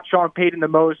loved about Sean Payton the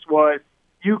most was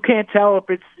you can't tell if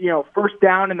it's first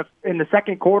down in the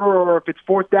second quarter or if it's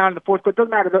fourth down in the fourth quarter. It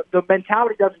doesn't matter. The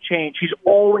mentality doesn't change. He's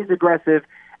always aggressive,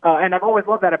 and I've always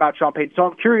loved that about Sean Payton. So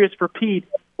I'm curious for Pete,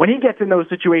 when he gets in those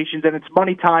situations and it's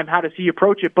money time, how does he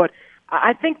approach it? But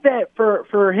I think that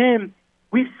for him,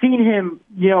 we've seen him,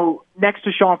 next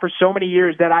to Sean for so many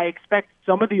years that I expect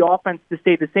some of the offense to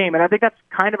stay the same. And I think that's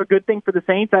kind of a good thing for the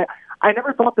Saints. I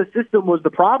never thought the system was the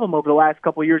problem over the last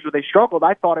couple of years where they struggled.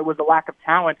 I thought it was a lack of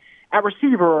talent at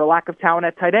receiver or a lack of talent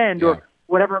at tight end or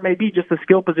whatever it may be, just the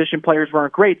skill position players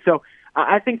weren't great. So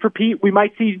I think for Pete, we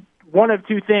might see one of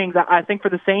two things. I think for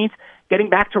the Saints, getting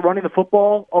back to running the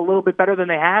football a little bit better than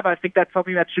they have, I think that's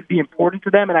something that should be important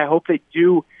to them, and I hope they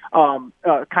do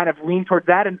kind of lean towards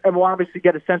that, and we'll obviously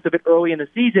get a sense of it early in the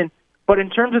season. But in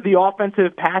terms of the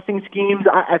offensive passing schemes,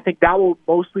 I think that will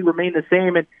mostly remain the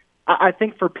same. And I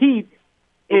think for Pete,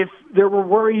 if there were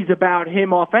worries about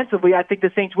him offensively, I think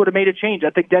the Saints would have made a change.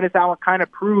 I think Dennis Allen kind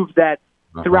of proved that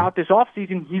throughout this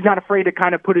offseason, he's not afraid to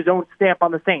kind of put his own stamp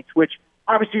on the Saints, which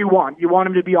obviously you want. You want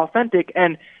him to be authentic,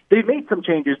 and they've made some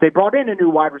changes. They brought in a new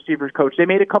wide receivers coach. They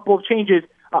made a couple of changes,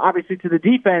 obviously, to the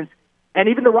defense, and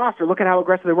even the roster. Look at how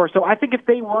aggressive they were. So I think if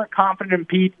they weren't confident in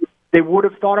Pete, they would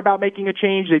have thought about making a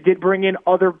change. They did bring in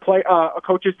other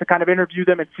coaches to kind of interview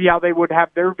them and see how they would have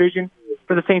their vision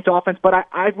for the Saints offense. But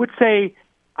I would say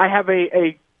I have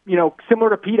a similar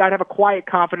to Pete, I'd have a quiet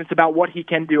confidence about what he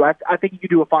can do. I think he could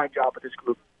do a fine job with this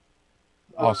group.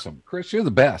 Awesome. Chris, you're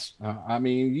the best. I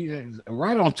mean,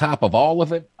 right on top of all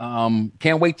of it.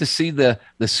 Can't wait to see the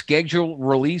schedule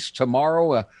release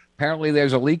tomorrow. Apparently,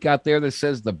 there's a leak out there that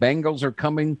says the Bengals are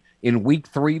coming in week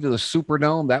 3 to the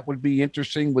Superdome. That would be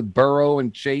interesting with Burrow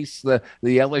and Chase, the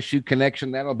LSU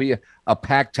connection. That'll be a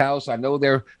packed house. I know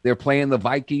they're playing the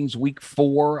Vikings week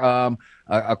 4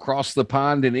 across the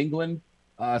pond in England.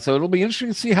 So it'll be interesting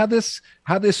to see how this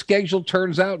schedule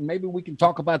turns out. And maybe we can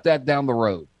talk about that down the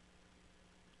road.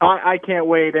 I can't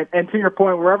wait. And to your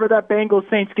point, wherever that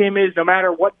Bengals-Saints game is, no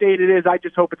matter what date it is, I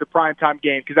just hope it's a primetime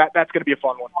game because that's going to be a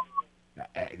fun one.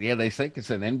 Yeah, they think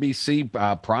it's an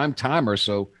NBC prime timer,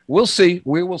 so we'll see.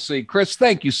 We will see. Chris,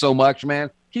 thank you so much, man.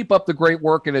 Keep up the great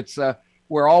work, and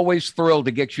we're always thrilled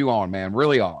to get you on, man.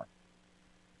 Really are.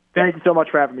 Thank you so much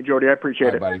for having me, Jordy. I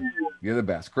appreciate it. Buddy. You're the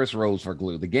best. Chris Rose for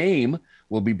Glue. The game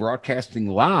will be broadcasting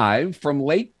live from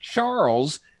Lake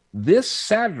Charles this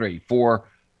Saturday for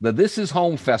the This Is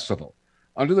Home Festival.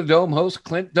 Under the Dome host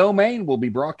Clint Domain will be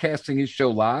broadcasting his show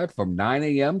live from 9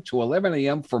 a.m. to 11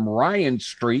 a.m. from Ryan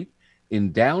Street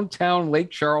in downtown Lake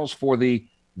Charles for the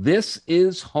This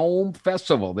Is Home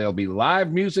Festival. There'll be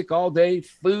live music all day,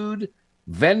 food,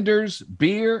 vendors,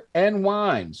 beer, and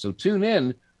wine. So tune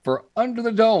in for Under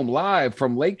the Dome live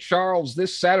from Lake Charles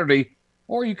this Saturday,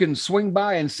 or you can swing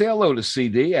by and say hello to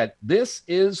CD at This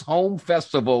Is Home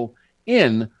Festival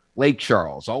in Lake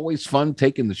Charles. Always fun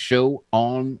taking the show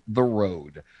on the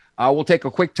road. We'll take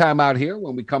a quick time out here.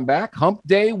 When we come back, Hump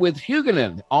Day with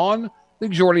Huguenin on the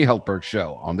Jordy Hultberg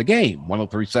Show on the Game.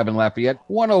 103.7 Lafayette,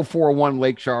 104.1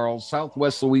 Lake Charles,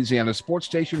 Southwest Louisiana sports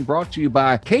station, brought to you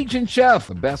by Cajun Chef,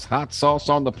 the best hot sauce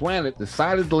on the planet,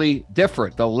 decidedly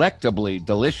different, delectably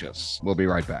delicious. We'll be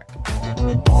right back.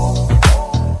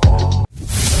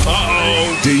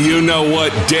 Uh-oh. Do you know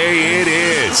what day it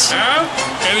is? Huh?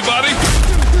 Anybody?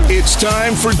 It's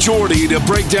time for Jordy to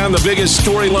break down the biggest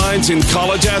storylines in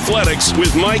college athletics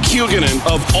with Mike Huguenin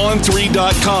of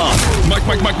On3.com. Mike.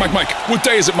 What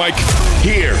day is it, Mike?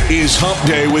 Here is Hump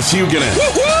Day with Huguenin.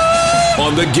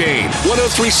 On the Game.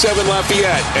 103.7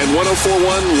 Lafayette and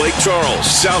 104.1 Lake Charles,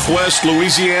 Southwest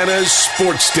Louisiana's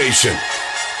sports station.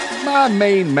 My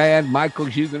main man, Michael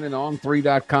Huguenin,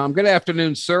 On3.com. Good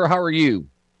afternoon, sir. How are you?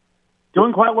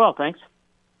 Doing quite well, thanks.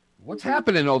 What's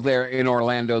happening over there in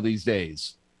Orlando these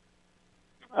days?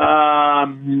 Not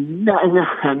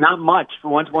much.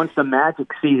 Once the Magic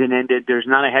season ended, there's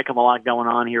not a heck of a lot going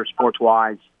on here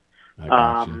sports-wise.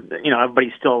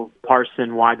 Everybody's still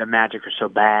parsing why the Magic are so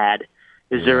bad.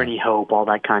 Is there any hope? All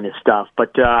that kind of stuff.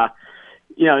 But, I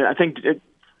think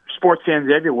sports fans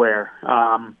everywhere,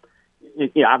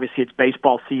 obviously it's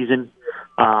baseball season,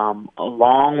 a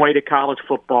long way to college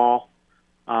football.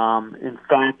 In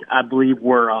fact, I believe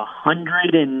we're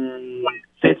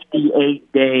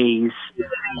 158 days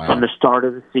from the start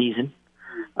of the season.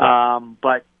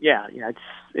 But it's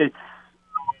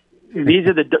these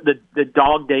are the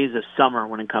dog days of summer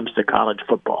when it comes to college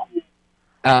football.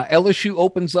 LSU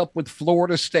opens up with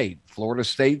Florida State. Florida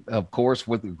State, of course,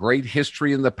 with a great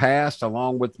history in the past,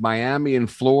 along with Miami and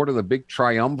Florida, the big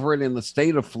triumvirate in the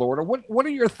state of Florida. What are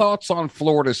your thoughts on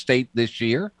Florida State this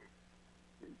year?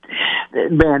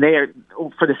 Man, they are,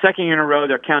 for the second year in a row,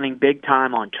 they're counting big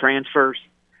time on transfers,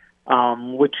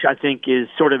 which I think is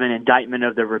sort of an indictment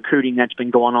of the recruiting that's been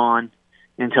going on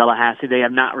in Tallahassee. They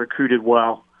have not recruited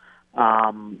well.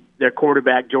 Their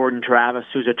quarterback, Jordan Travis,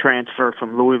 who's a transfer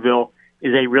from Louisville,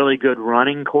 is a really good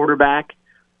running quarterback,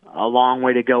 a long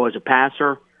way to go as a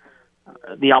passer.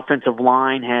 The offensive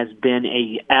line has been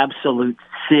a absolute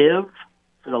sieve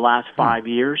for the last 5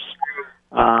 years.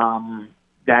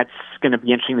 That's going to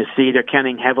be interesting to see. They're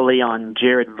counting heavily on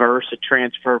Jared Verse, a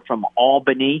transfer from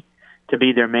Albany, to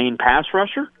be their main pass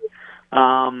rusher.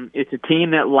 It's a team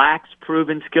that lacks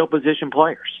proven skill position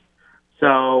players.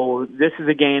 So this is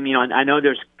a game, I know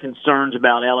there's concerns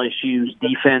about LSU's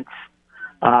defense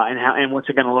and what's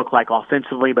it going to look like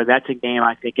offensively, but that's a game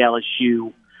I think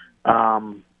LSU,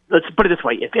 let's put it this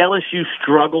way, if LSU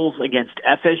struggles against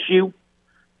FSU,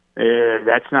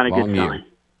 that's not a good sign.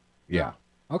 Yeah.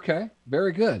 Okay,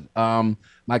 very good.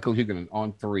 Michael Huguenin,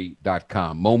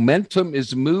 On3.com. Momentum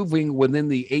is moving within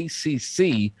the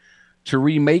ACC to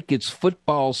remake its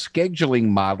football scheduling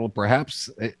model, perhaps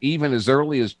even as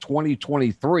early as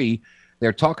 2023.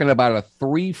 They're talking about a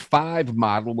 3-5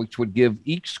 model, which would give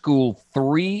each school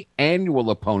 3 annual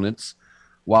opponents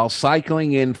while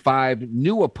cycling in 5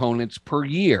 new opponents per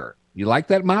year. You like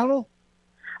that model?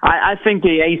 I think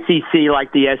the ACC,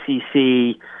 like the SEC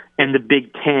and the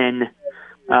Big Ten,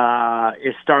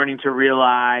 is starting to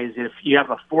realize if you have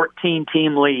a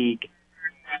 14-team league,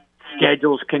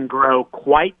 schedules can grow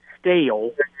quite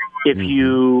stale if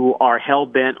you are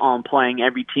hell-bent on playing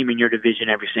every team in your division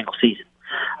every single season.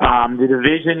 The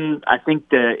division, I think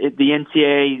the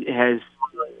NCAA has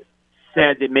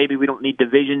said that maybe we don't need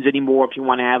divisions anymore if you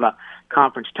want to have a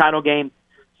conference title game.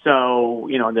 So,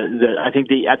 I think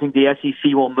the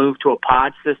SEC will move to a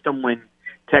pod system when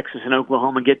Texas and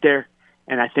Oklahoma get there.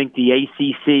 And I think the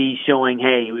ACC showing,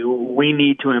 hey, we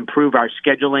need to improve our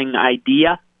scheduling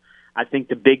idea. I think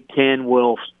the Big Ten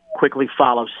will quickly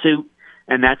follow suit.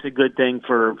 And that's a good thing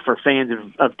for fans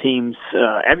of teams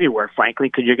everywhere, frankly,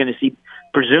 because you're going to see,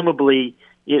 presumably,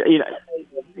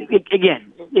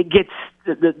 again, it gets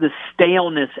the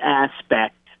staleness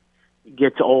aspect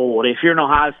gets old. If you're an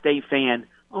Ohio State fan,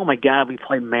 oh my God, we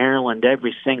play Maryland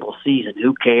every single season.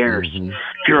 Who cares? If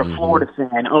you're a Florida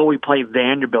fan, we play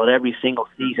Vanderbilt every single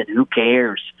season. Who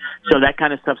cares? So that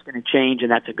kind of stuff's going to change,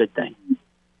 and that's a good thing.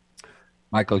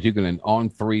 Michael Huguenin,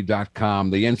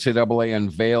 On3.com. The NCAA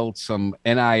unveiled some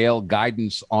NIL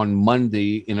guidance on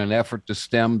Monday in an effort to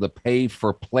stem the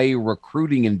pay-for-play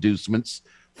recruiting inducements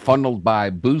funneled by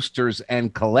boosters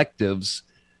and collectives.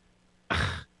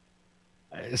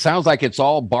 It sounds like it's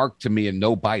all bark to me and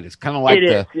no bite. It's kind of like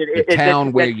the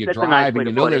town where you drive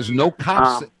and there's no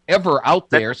cops ever out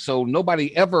there, so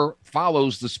nobody ever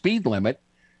follows the speed limit.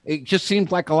 It just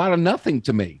seems like a lot of nothing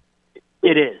to me.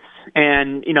 It is.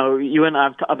 And, you and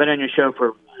I've been on your show for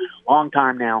a long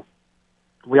time now.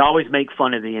 We always make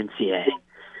fun of the NCAA.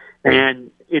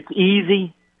 And it's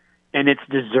easy and it's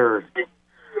deserved.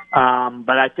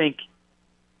 But I think,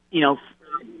 you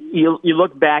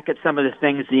look back at some of the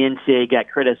things the NCAA got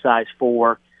criticized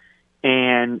for,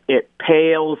 and it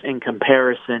pales in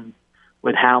comparison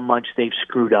with how much they've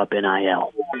screwed up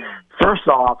NIL. First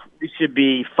off, we should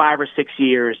be 5 or 6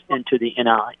 years into the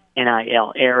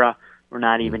NIL era. We're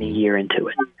not even a year into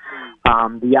it.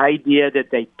 The idea that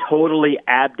they totally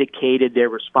abdicated their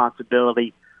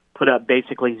responsibility, put up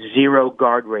basically zero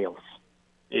guardrails,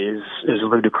 is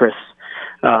ludicrous.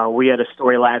 We had a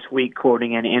story last week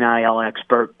quoting an NIL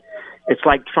expert. It's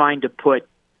like trying to put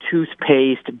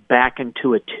toothpaste back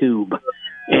into a tube.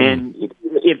 And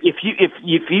if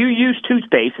you use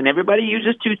toothpaste, and everybody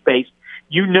uses toothpaste,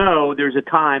 there's a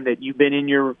time that you've been in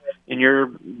your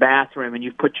bathroom and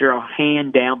you've put your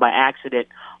hand down by accident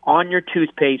on your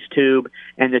toothpaste tube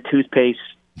and the toothpaste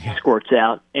squirts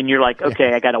out. And you're like,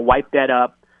 okay, I got to wipe that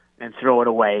up and throw it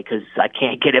away because I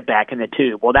can't get it back in the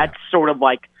tube. Well, that's sort of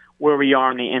like where we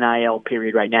are in the NIL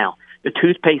period right now. The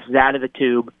toothpaste is out of the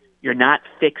tube. You're not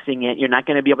fixing it. You're not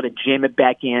going to be able to jam it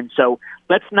back in. So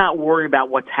let's not worry about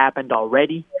what's happened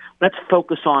already. Let's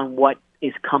focus on what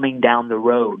is coming down the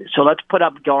road. So let's put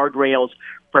up guardrails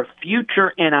for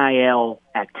future NIL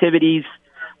activities.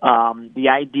 The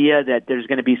idea that there's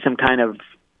going to be some kind of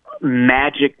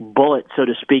magic bullet, so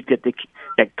to speak,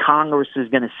 that Congress is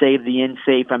going to save the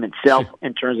NCAA from itself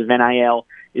in terms of NIL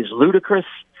is ludicrous.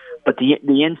 But the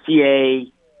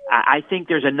NCAA, I think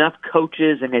there's enough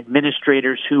coaches and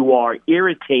administrators who are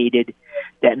irritated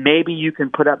that maybe you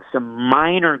can put up some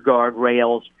minor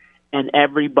guardrails and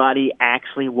everybody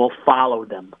actually will follow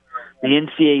them. The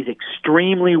NCAA is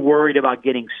extremely worried about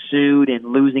getting sued and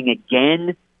losing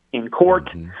again in court,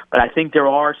 but I think there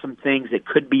are some things that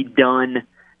could be done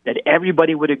that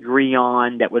everybody would agree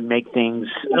on that would make things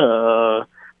it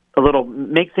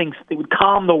would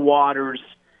calm the waters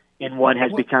in what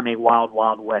has become a wild,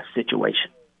 wild west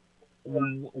situation.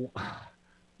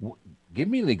 Give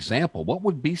me an example. What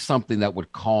would be something that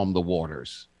would calm the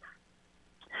waters?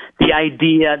 The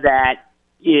idea that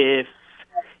if,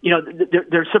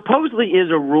 there supposedly is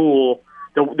a rule.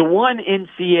 The one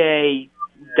NCAA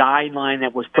guideline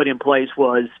that was put in place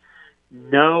was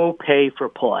no pay for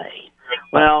play.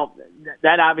 Well,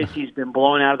 that obviously has been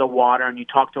blown out of the water, and you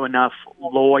talk to enough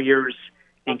lawyers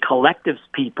and collectives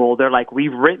people, they're like,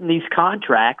 we've written these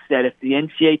contracts that if the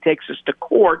NCAA takes us to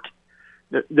court,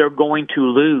 they're going to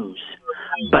lose.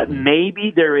 But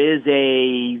maybe there is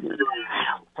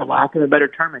for lack of a better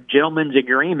term, a gentleman's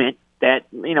agreement that,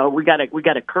 we got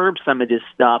to curb some of this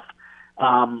stuff.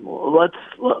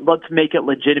 Let's make it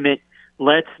legitimate.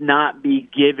 Let's not be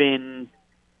giving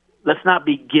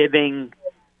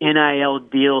NIL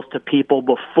deals to people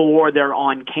before they're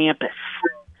on campus.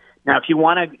 Now, if you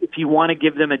want to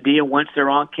give them a deal once they're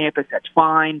on campus, that's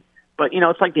fine. But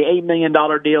it's like the $8 million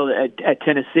deal at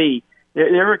Tennessee.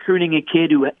 They're recruiting a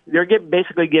kid they're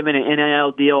basically giving an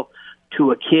NIL deal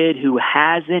to a kid who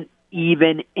hasn't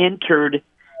even entered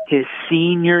his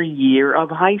senior year of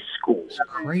high school. It's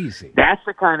crazy. That's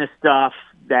the kind of stuff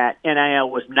that NIL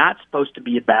was not supposed to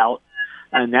be about,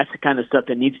 and that's the kind of stuff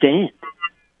that needs to end.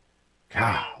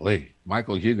 Golly.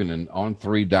 Michael Huguenin,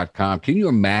 On3.com. Can you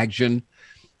imagine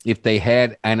if they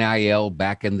had NIL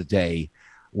back in the day,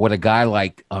 what a guy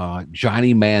like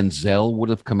Johnny Manziel would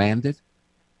have commanded?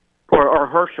 Or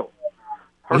Herschel.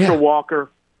 Herschel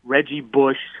Walker, Reggie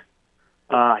Bush,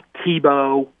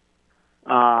 Tebow,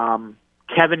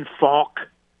 Kevin Falk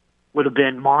would have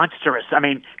been monstrous. I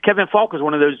mean, Kevin Falk was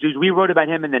one of those dudes. We wrote about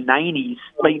him in the 90s,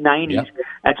 late 90s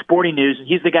at Sporting News. And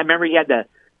he's the guy, remember he had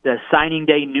the signing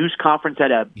day news conference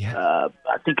at I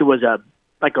think it was a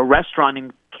restaurant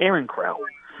in Karen Crow.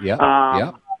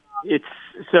 It's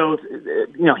so,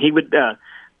 he would,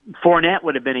 Fournette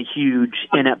would have been a huge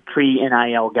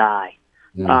pre-NIL guy.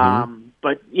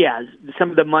 But yeah, some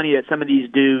of the money that some of these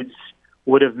dudes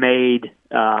would have made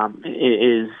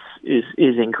is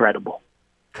incredible.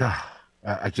 God,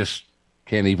 I just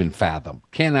cannot even fathom.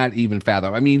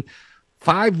 I mean,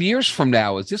 5 years from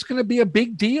now, is this going to be a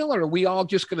big deal, or are we all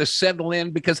just going to settle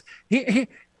in? Because in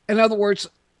other words,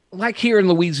 like here in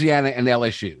Louisiana and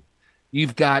LSU,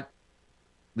 you've got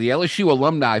the LSU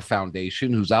Alumni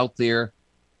Foundation, who's out there.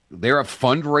 They're a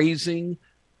fundraising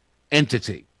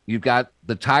entity. You've got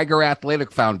the Tiger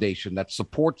Athletic Foundation that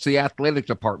supports the athletic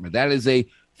department. That is a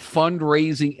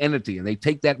fundraising entity, and they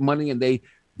take that money and they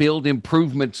build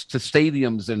improvements to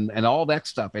stadiums and all that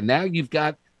stuff. And now you've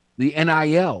got the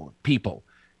NIL people,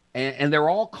 and they're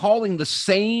all calling the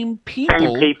same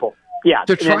people.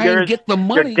 To try and get the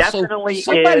money. So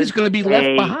somebody's going to be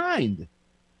left behind.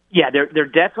 Yeah, there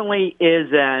definitely is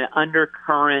an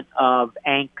undercurrent of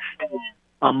angst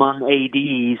among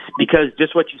ADs because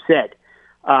just what you said,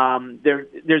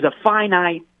 there's a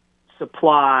finite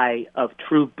supply of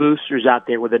true boosters out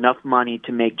there with enough money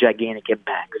to make gigantic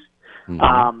impacts.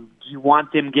 Do you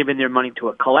want them giving their money to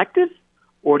a collective,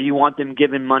 or do you want them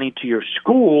giving money to your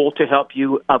school to help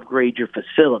you upgrade your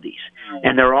facilities?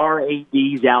 And there are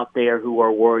ADs out there who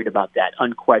are worried about that,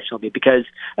 unquestionably, because,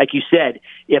 like you said,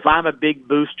 if I'm a big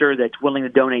booster that's willing to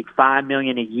donate $5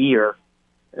 million a year,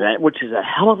 which is a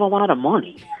hell of a lot of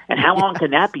money, and how long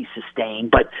can that be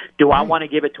sustained? But do I want to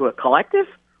give it to a collective,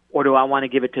 or do I want to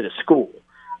give it to the school?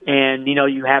 And,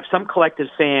 you have some collectives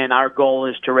saying our goal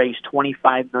is to raise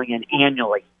 $25 million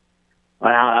annually.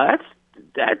 Well, I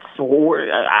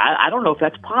don't know if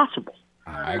that's possible.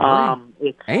 I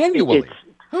agree. Annually. It's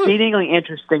exceedingly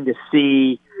interesting to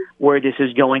see where this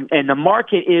is going, and the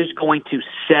market is going to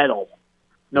settle,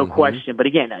 no question. But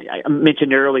again, I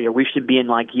mentioned earlier, we should be in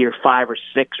like year 5 or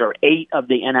 6 or 8 of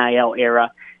the NIL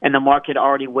era, and the market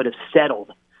already would have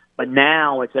settled. But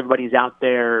now it's everybody's out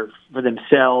there for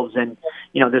themselves, and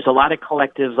there's a lot of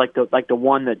collectives like the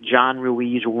one that John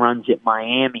Ruiz runs at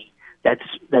Miami. That's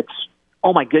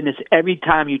oh my goodness! Every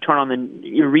time you turn on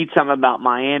you read something about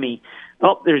Miami,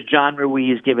 there's John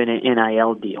Ruiz giving an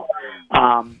NIL deal.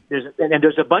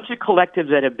 There's a bunch of collectives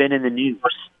that have been in the news,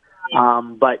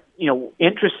 but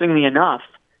interestingly enough,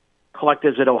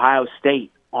 collectives at Ohio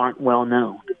State aren't well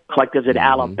known. Collectives at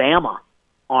Alabama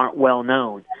aren't well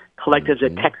known. Collectives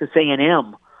at Texas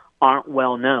A&M aren't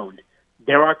well known.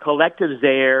 There are collectives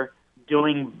there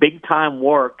doing big time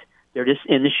work. They're just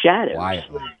in the shadows,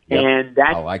 and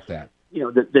I like that.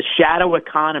 The shadow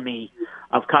economy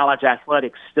of college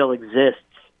athletics still exists,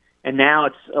 and now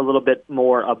it's a little bit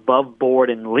more above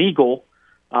board and legal,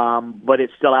 but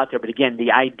it's still out there. But again,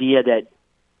 the idea that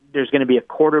there's going to be a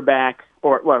quarterback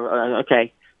there's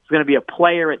going to be a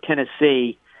player at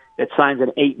Tennessee that signs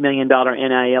an $8 million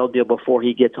NIL deal before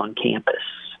he gets on campus.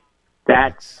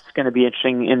 That's going to be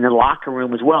interesting in the locker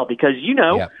room as well, because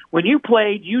when you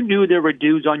played, you knew there were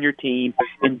dudes on your team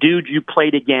and dudes you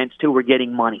played against who were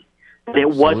getting money. It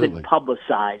wasn't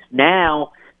publicized.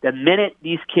 Now, the minute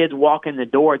these kids walk in the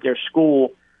door at their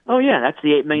school, that's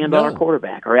the $8 million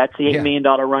quarterback, or that's the $8 million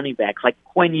running back. It's like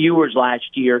Quinn Ewers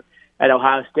last year at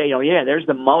Ohio State. There's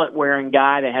the mullet-wearing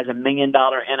guy that has $1 million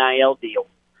NIL deal.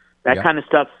 That kind of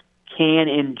stuff can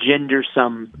engender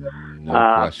some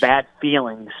bad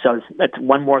feelings. So that's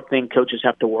one more thing coaches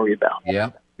have to worry about. Yeah,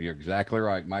 you're exactly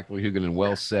right. Michael Huguenin,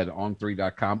 well said on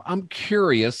 3.com. I'm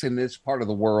curious, in this part of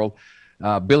the world,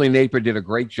 Billy Napier did a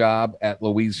great job at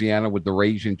Louisiana with the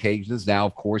Ragin' Cajuns. Now,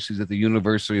 of course, he's at the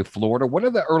University of Florida. What are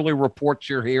the early reports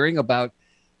you're hearing about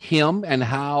him and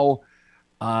how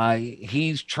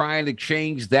he's trying to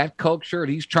change that culture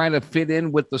and he's trying to fit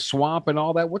in with the swamp and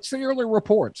all that? What's the early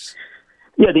reports?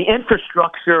 Yeah, the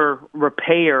infrastructure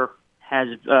repair has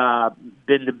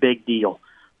been the big deal.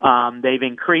 They've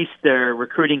increased their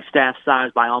recruiting staff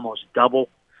size by almost double.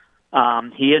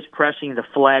 He is pressing the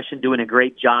flesh and doing a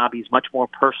great job. He's much more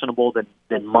personable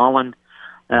than Mullen.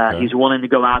 He's willing to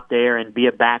go out there and be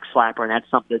a backslapper, and that's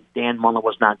something that Dan Mullen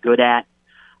was not good at.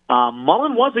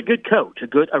 Mullen was a good coach,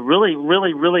 a really,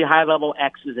 really, really high-level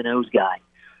X's and O's guy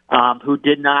who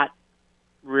did not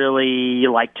really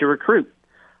like to recruit.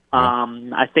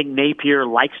 I think Napier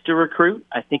likes to recruit.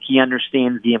 I think he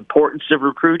understands the importance of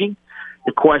recruiting.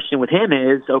 The question with him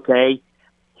is, okay,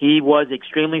 he was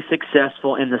extremely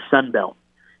successful in the Sun Belt.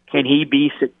 Can he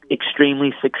be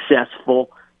extremely successful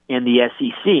in the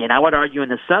SEC? And I would argue in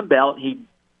the Sun Belt, he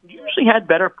usually had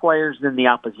better players than the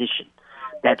opposition.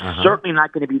 That's certainly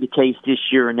not going to be the case this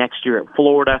year or next year at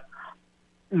Florida.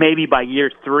 Maybe by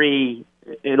year 3,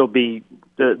 it'll be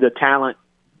the talent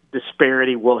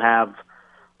disparity will have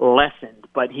lessened.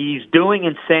 But he's doing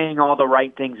and saying all the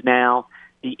right things now.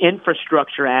 The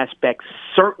infrastructure aspect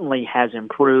certainly has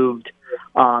improved.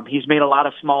 He's made a lot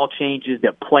of small changes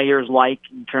that players like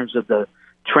in terms of the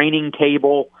training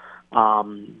table,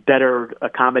 better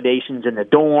accommodations in the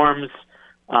dorms.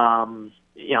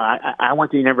 I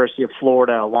went to the University of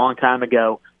Florida a long time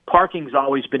ago. Parking's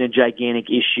always been a gigantic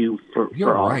issue for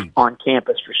on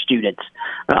campus for students.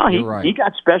 He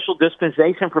got special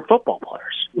dispensation for football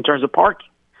players in terms of parking.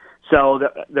 So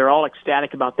they're all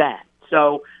ecstatic about that.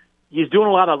 So he's doing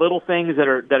a lot of little things that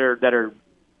are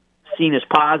seen as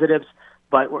positives,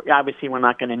 but obviously we're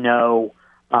not going to know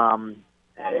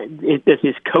if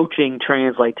his coaching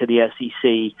translate to the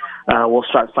SEC. We'll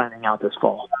start finding out this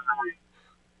fall.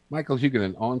 Michael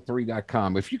Huguenin,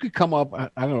 On3.com. If you could come up,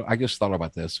 I just thought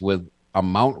about this, with a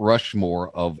Mount Rushmore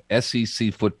of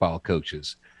SEC football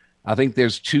coaches. I think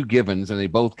there's 2 givens, and they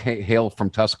both hail from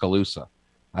Tuscaloosa.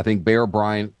 I think Bear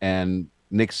Bryant and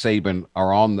Nick Saban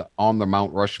are on the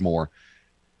Mount Rushmore.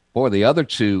 Boy, the other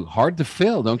 2, hard to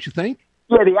fill, don't you think?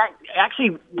 Yeah, they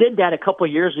actually did that a couple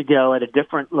of years ago at a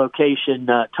different location.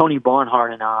 Tony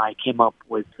Barnhart and I came up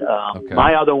with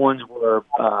my other ones were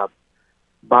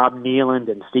Bob Nealand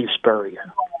and Steve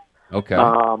Spurrier. Okay.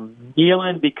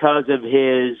 Nealand because of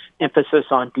his emphasis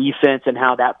on defense and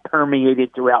how that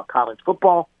permeated throughout college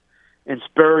football, and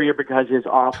Spurrier because his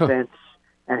offense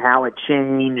and how it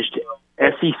changed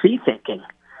SEC thinking.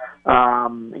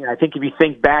 I think if you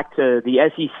think back to the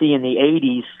SEC in the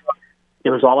 80s, it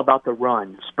was all about the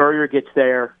run. Spurrier gets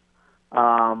there.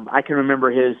 I can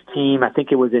remember his team, I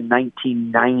think it was in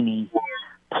 1990,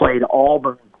 played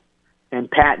Auburn, and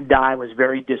Pat Dye was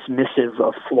very dismissive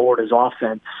of Florida's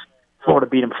offense. Florida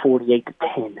beat him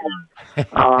 48-10.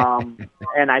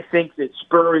 And I think that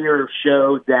Spurrier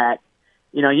showed that,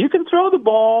 you can throw the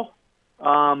ball.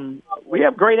 We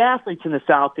have great athletes in the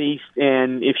Southeast,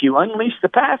 and if you unleash the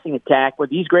passing attack with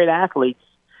these great athletes,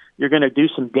 you're going to do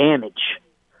some damage.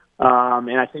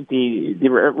 And I think the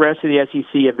rest of the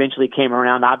SEC eventually came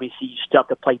around. Obviously, you still have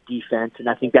to play defense, and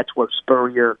I think that's where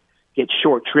Spurrier gets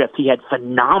short shrift. He had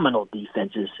phenomenal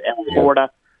defenses at Florida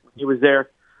when he was there.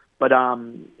 But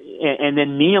and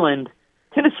then Nealand,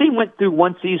 Tennessee went through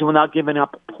one season without giving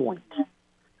up a point.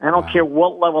 I don't care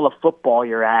what level of football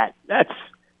you're at. That's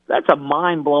a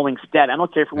mind-blowing stat. I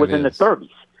don't care if it was in the 30s.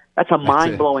 That's a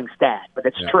mind-blowing stat, but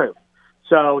it's true.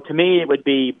 So to me, it would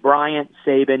be Bryant,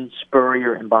 Saban,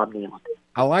 Spurrier, and Bob Nealand.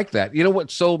 I like that. You know what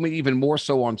sold me even more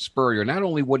so on Spurrier? Not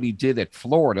only what he did at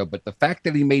Florida, but the fact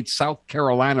that he made South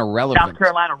Carolina relevant. South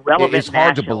Carolina relevant. It's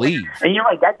hard to believe. And you're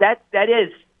right. That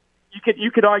is.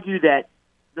 You could argue that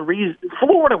the reason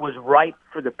Florida was ripe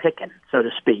for the picking, so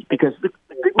to speak, because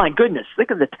my goodness, look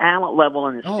at the talent level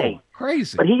in the state.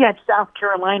 Crazy. But he had South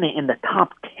Carolina in the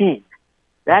top 10.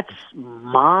 That's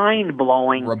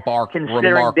mind-blowing,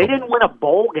 considering they didn't win a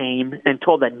bowl game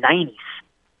until the 90s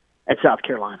at South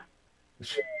Carolina.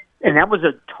 And that was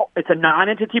it's a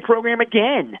non-entity program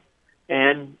again.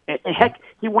 And heck,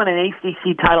 he won an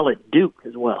ACC title at Duke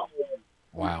as well.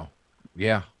 Wow.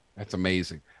 Yeah, that's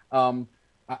amazing.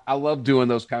 I love doing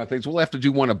those kind of things. We'll have to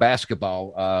do one of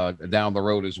basketball down the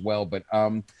road as well. But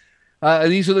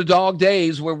these are the dog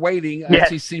days. We're waiting. Yes.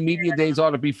 SEC Media Days ought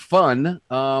to be fun.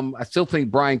 I still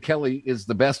think Brian Kelly is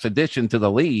the best addition to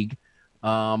the league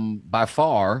by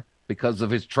far because of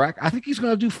his track. I think he's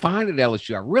going to do fine at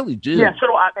LSU. I really do. Yeah, so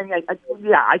I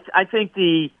think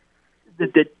the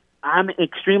I'm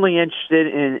extremely interested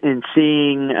in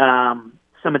seeing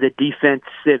some of the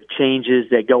defensive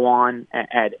changes that go on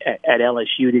at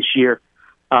LSU this year.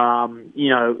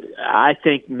 I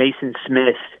think Mason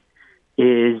Smith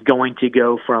is going to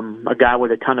go from a guy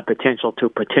with a ton of potential to a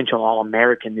potential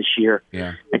All-American this year.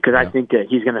 Yeah. Because I think that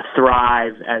he's going to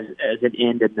thrive as an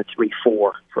end in the 3-4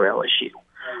 for LSU.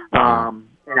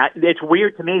 It's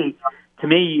weird to me. To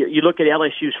me, you look at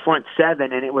LSU's front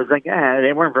seven, and it was like,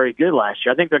 they weren't very good last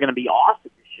year. I think they're going to be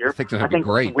awesome this year. I think they're going to be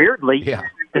great. Weirdly,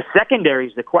 the secondary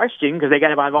is the question because they got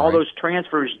to have all those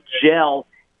transfers gel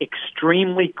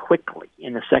extremely quickly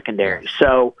in the secondary.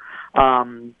 So,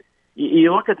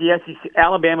 You look at the SEC,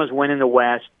 Alabama's winning the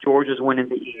West, Georgia's winning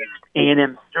the East.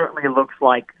 A&M certainly looks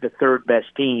like the third best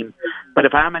team. But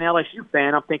if I'm an LSU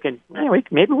fan, I'm thinking, anyway,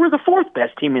 maybe we're the fourth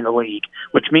best team in the league,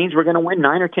 which means we're going to win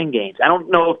 9 or 10 games. I don't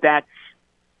know if that's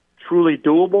truly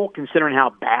doable considering how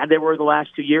bad they were the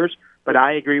last 2 years, but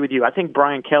I agree with you. I think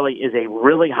Brian Kelly is a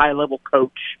really high-level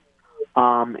coach.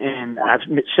 And I've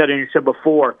said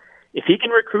before, if he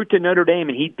can recruit to Notre Dame,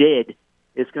 and he did,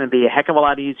 it's going to be a heck of a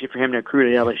lot easier for him to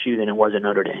recruit at LSU than it was at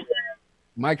Notre Dame.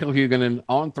 Michael Huguenin,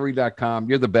 on3.com.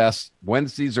 You're the best.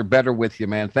 Wednesdays are better with you,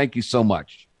 man. Thank you so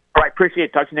much. All right, appreciate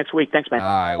it. Talk to you next week. Thanks, man. All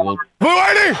right, well.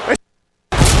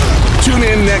 Tune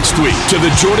in next week to the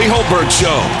Jordy Holbert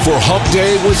Show for Hump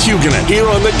Day with Huguenin here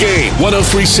on The Game,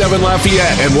 103.7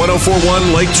 Lafayette and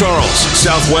 104.1 Lake Charles,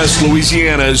 Southwest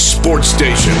Louisiana's sports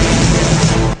station.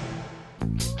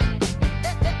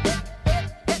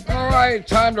 All right,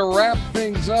 time to wrap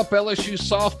things up. LSU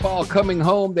softball coming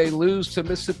home. They lose to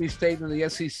Mississippi State in the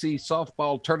SEC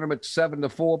softball tournament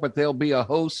 7-4, but they'll be a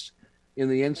host in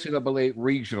the NCAA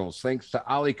regionals. Thanks to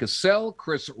Ali Cassell,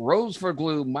 Chris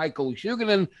Roseverglue, Michael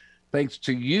Huguenin. Thanks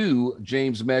to you,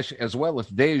 James Mesh, as well. If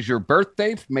today is your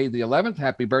birthday, May the 11th,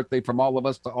 happy birthday from all of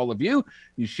us to all of you.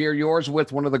 You share yours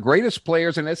with one of the greatest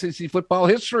players in SEC football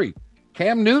history,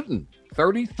 Cam Newton,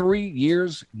 33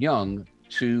 years young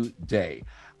today.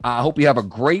 I hope you have a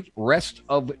great rest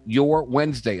of your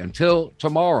Wednesday. Until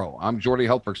tomorrow, I'm Jordy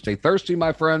Helper. Stay thirsty,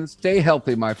 my friends. Stay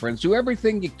healthy, my friends. Do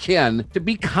everything you can to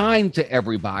be kind to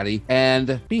everybody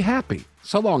and be happy.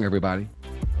 So long, everybody.